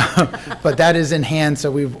done. But that is in hand,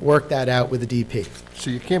 so we've worked that out with the DP. So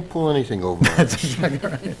you can't pull anything over on That's us. exactly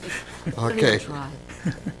right. Okay. Try.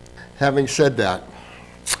 Having said that,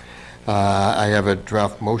 I have a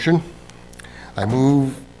draft motion. I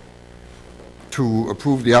move to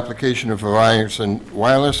approve the application of Verizon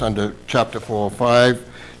Wireless under Chapter 405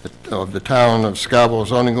 of the Town of Scarborough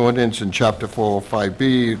zoning ordinance and Chapter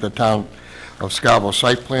 405B, the Town of Scarborough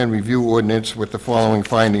site plan review ordinance with the following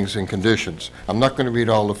findings and conditions. I'm not going to read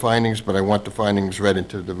all the findings, but I want the findings read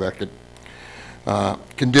into the record.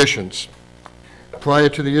 Conditions. Prior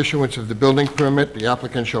to the issuance of the building permit, the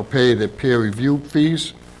applicant shall pay the peer review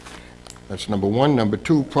fees. That's number one. Number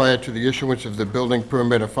two, prior to the issuance of the building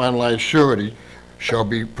permit, a finalized surety shall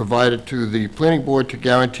be provided to the planning board to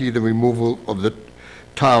guarantee the removal of the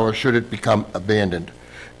tower should it become abandoned.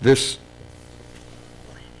 This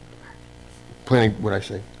planning, what'd I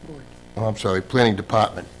say? Oh, I'm sorry, planning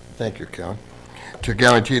department. Thank you, Karen. To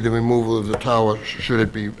guarantee the removal of the tower should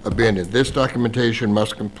it be abandoned. This documentation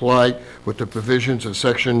must comply with the provisions of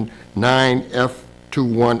Section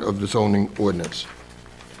 9F21 of the zoning ordinance.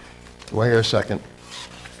 Do I hear a second?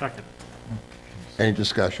 Second. Any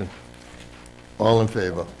discussion? All in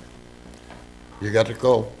favor? You got to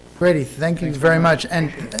go. Grady, thank you very much,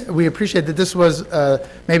 and we appreciate that this was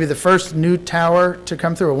maybe the first new tower to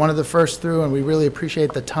come through, or one of the first through, and we really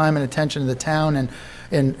appreciate the time and attention of the town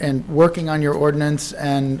and working on your ordinance,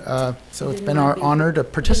 and so it's been our honor to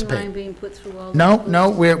participate. Didn't mind being put through all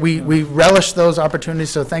No, we relish those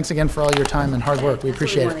opportunities, so thanks again for all your time and hard work. We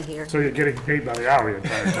appreciate it. So you're getting paid by the hour, you're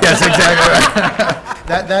trying to tell me. Yes,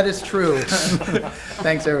 exactly right. That is true.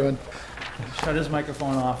 Thanks, everyone. Shut his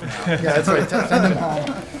microphone off now. Yeah, that's right. Send him home.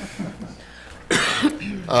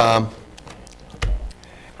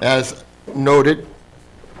 As noted,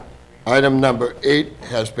 Item number 8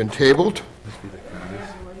 has been tabled.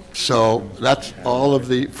 So that's all of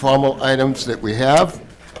the formal items that we have.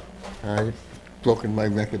 I've broken my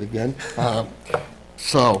record again.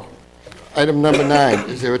 So, item number 9,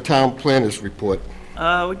 is there a town planner's report?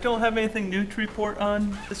 We don't have anything new to report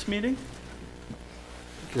on this meeting.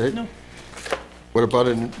 Okay. No. What about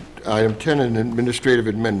item 10, an administrative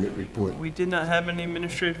amendment report? We did not have any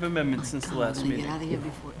administrative amendments since the last Get meeting. out of here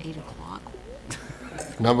before 8 o'clock.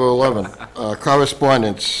 Number 11,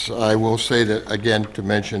 correspondence. I will say that, again, to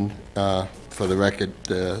mention, for the record,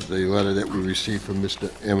 the letter that we received from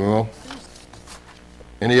Mr. Emerald.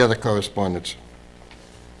 Any other correspondence?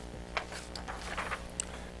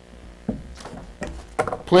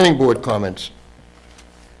 Planning board comments.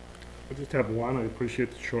 I just have one. I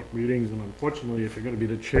appreciate the short meetings, and unfortunately, if you're going to be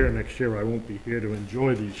the chair next year, I won't be here to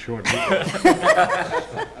enjoy these short meetings.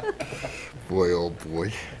 Boy, oh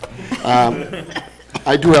boy.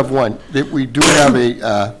 I do have one. We do have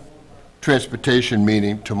a transportation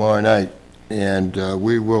meeting tomorrow night, and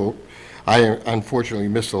we will, I unfortunately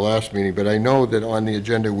missed the last meeting, but I know that on the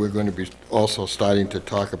agenda, we're going to be also starting to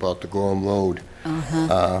talk about the Gorham Road,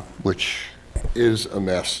 which is a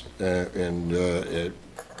mess,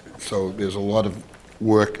 so there's a lot of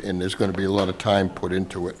work, and there's going to be a lot of time put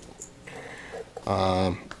into it.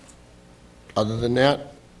 Other than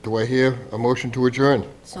that, do I hear a motion to adjourn?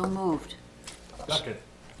 So moved. Second.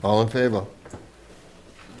 All in favor?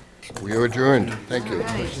 We are adjourned. Thank you. All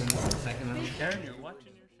right. Karen, you're watching.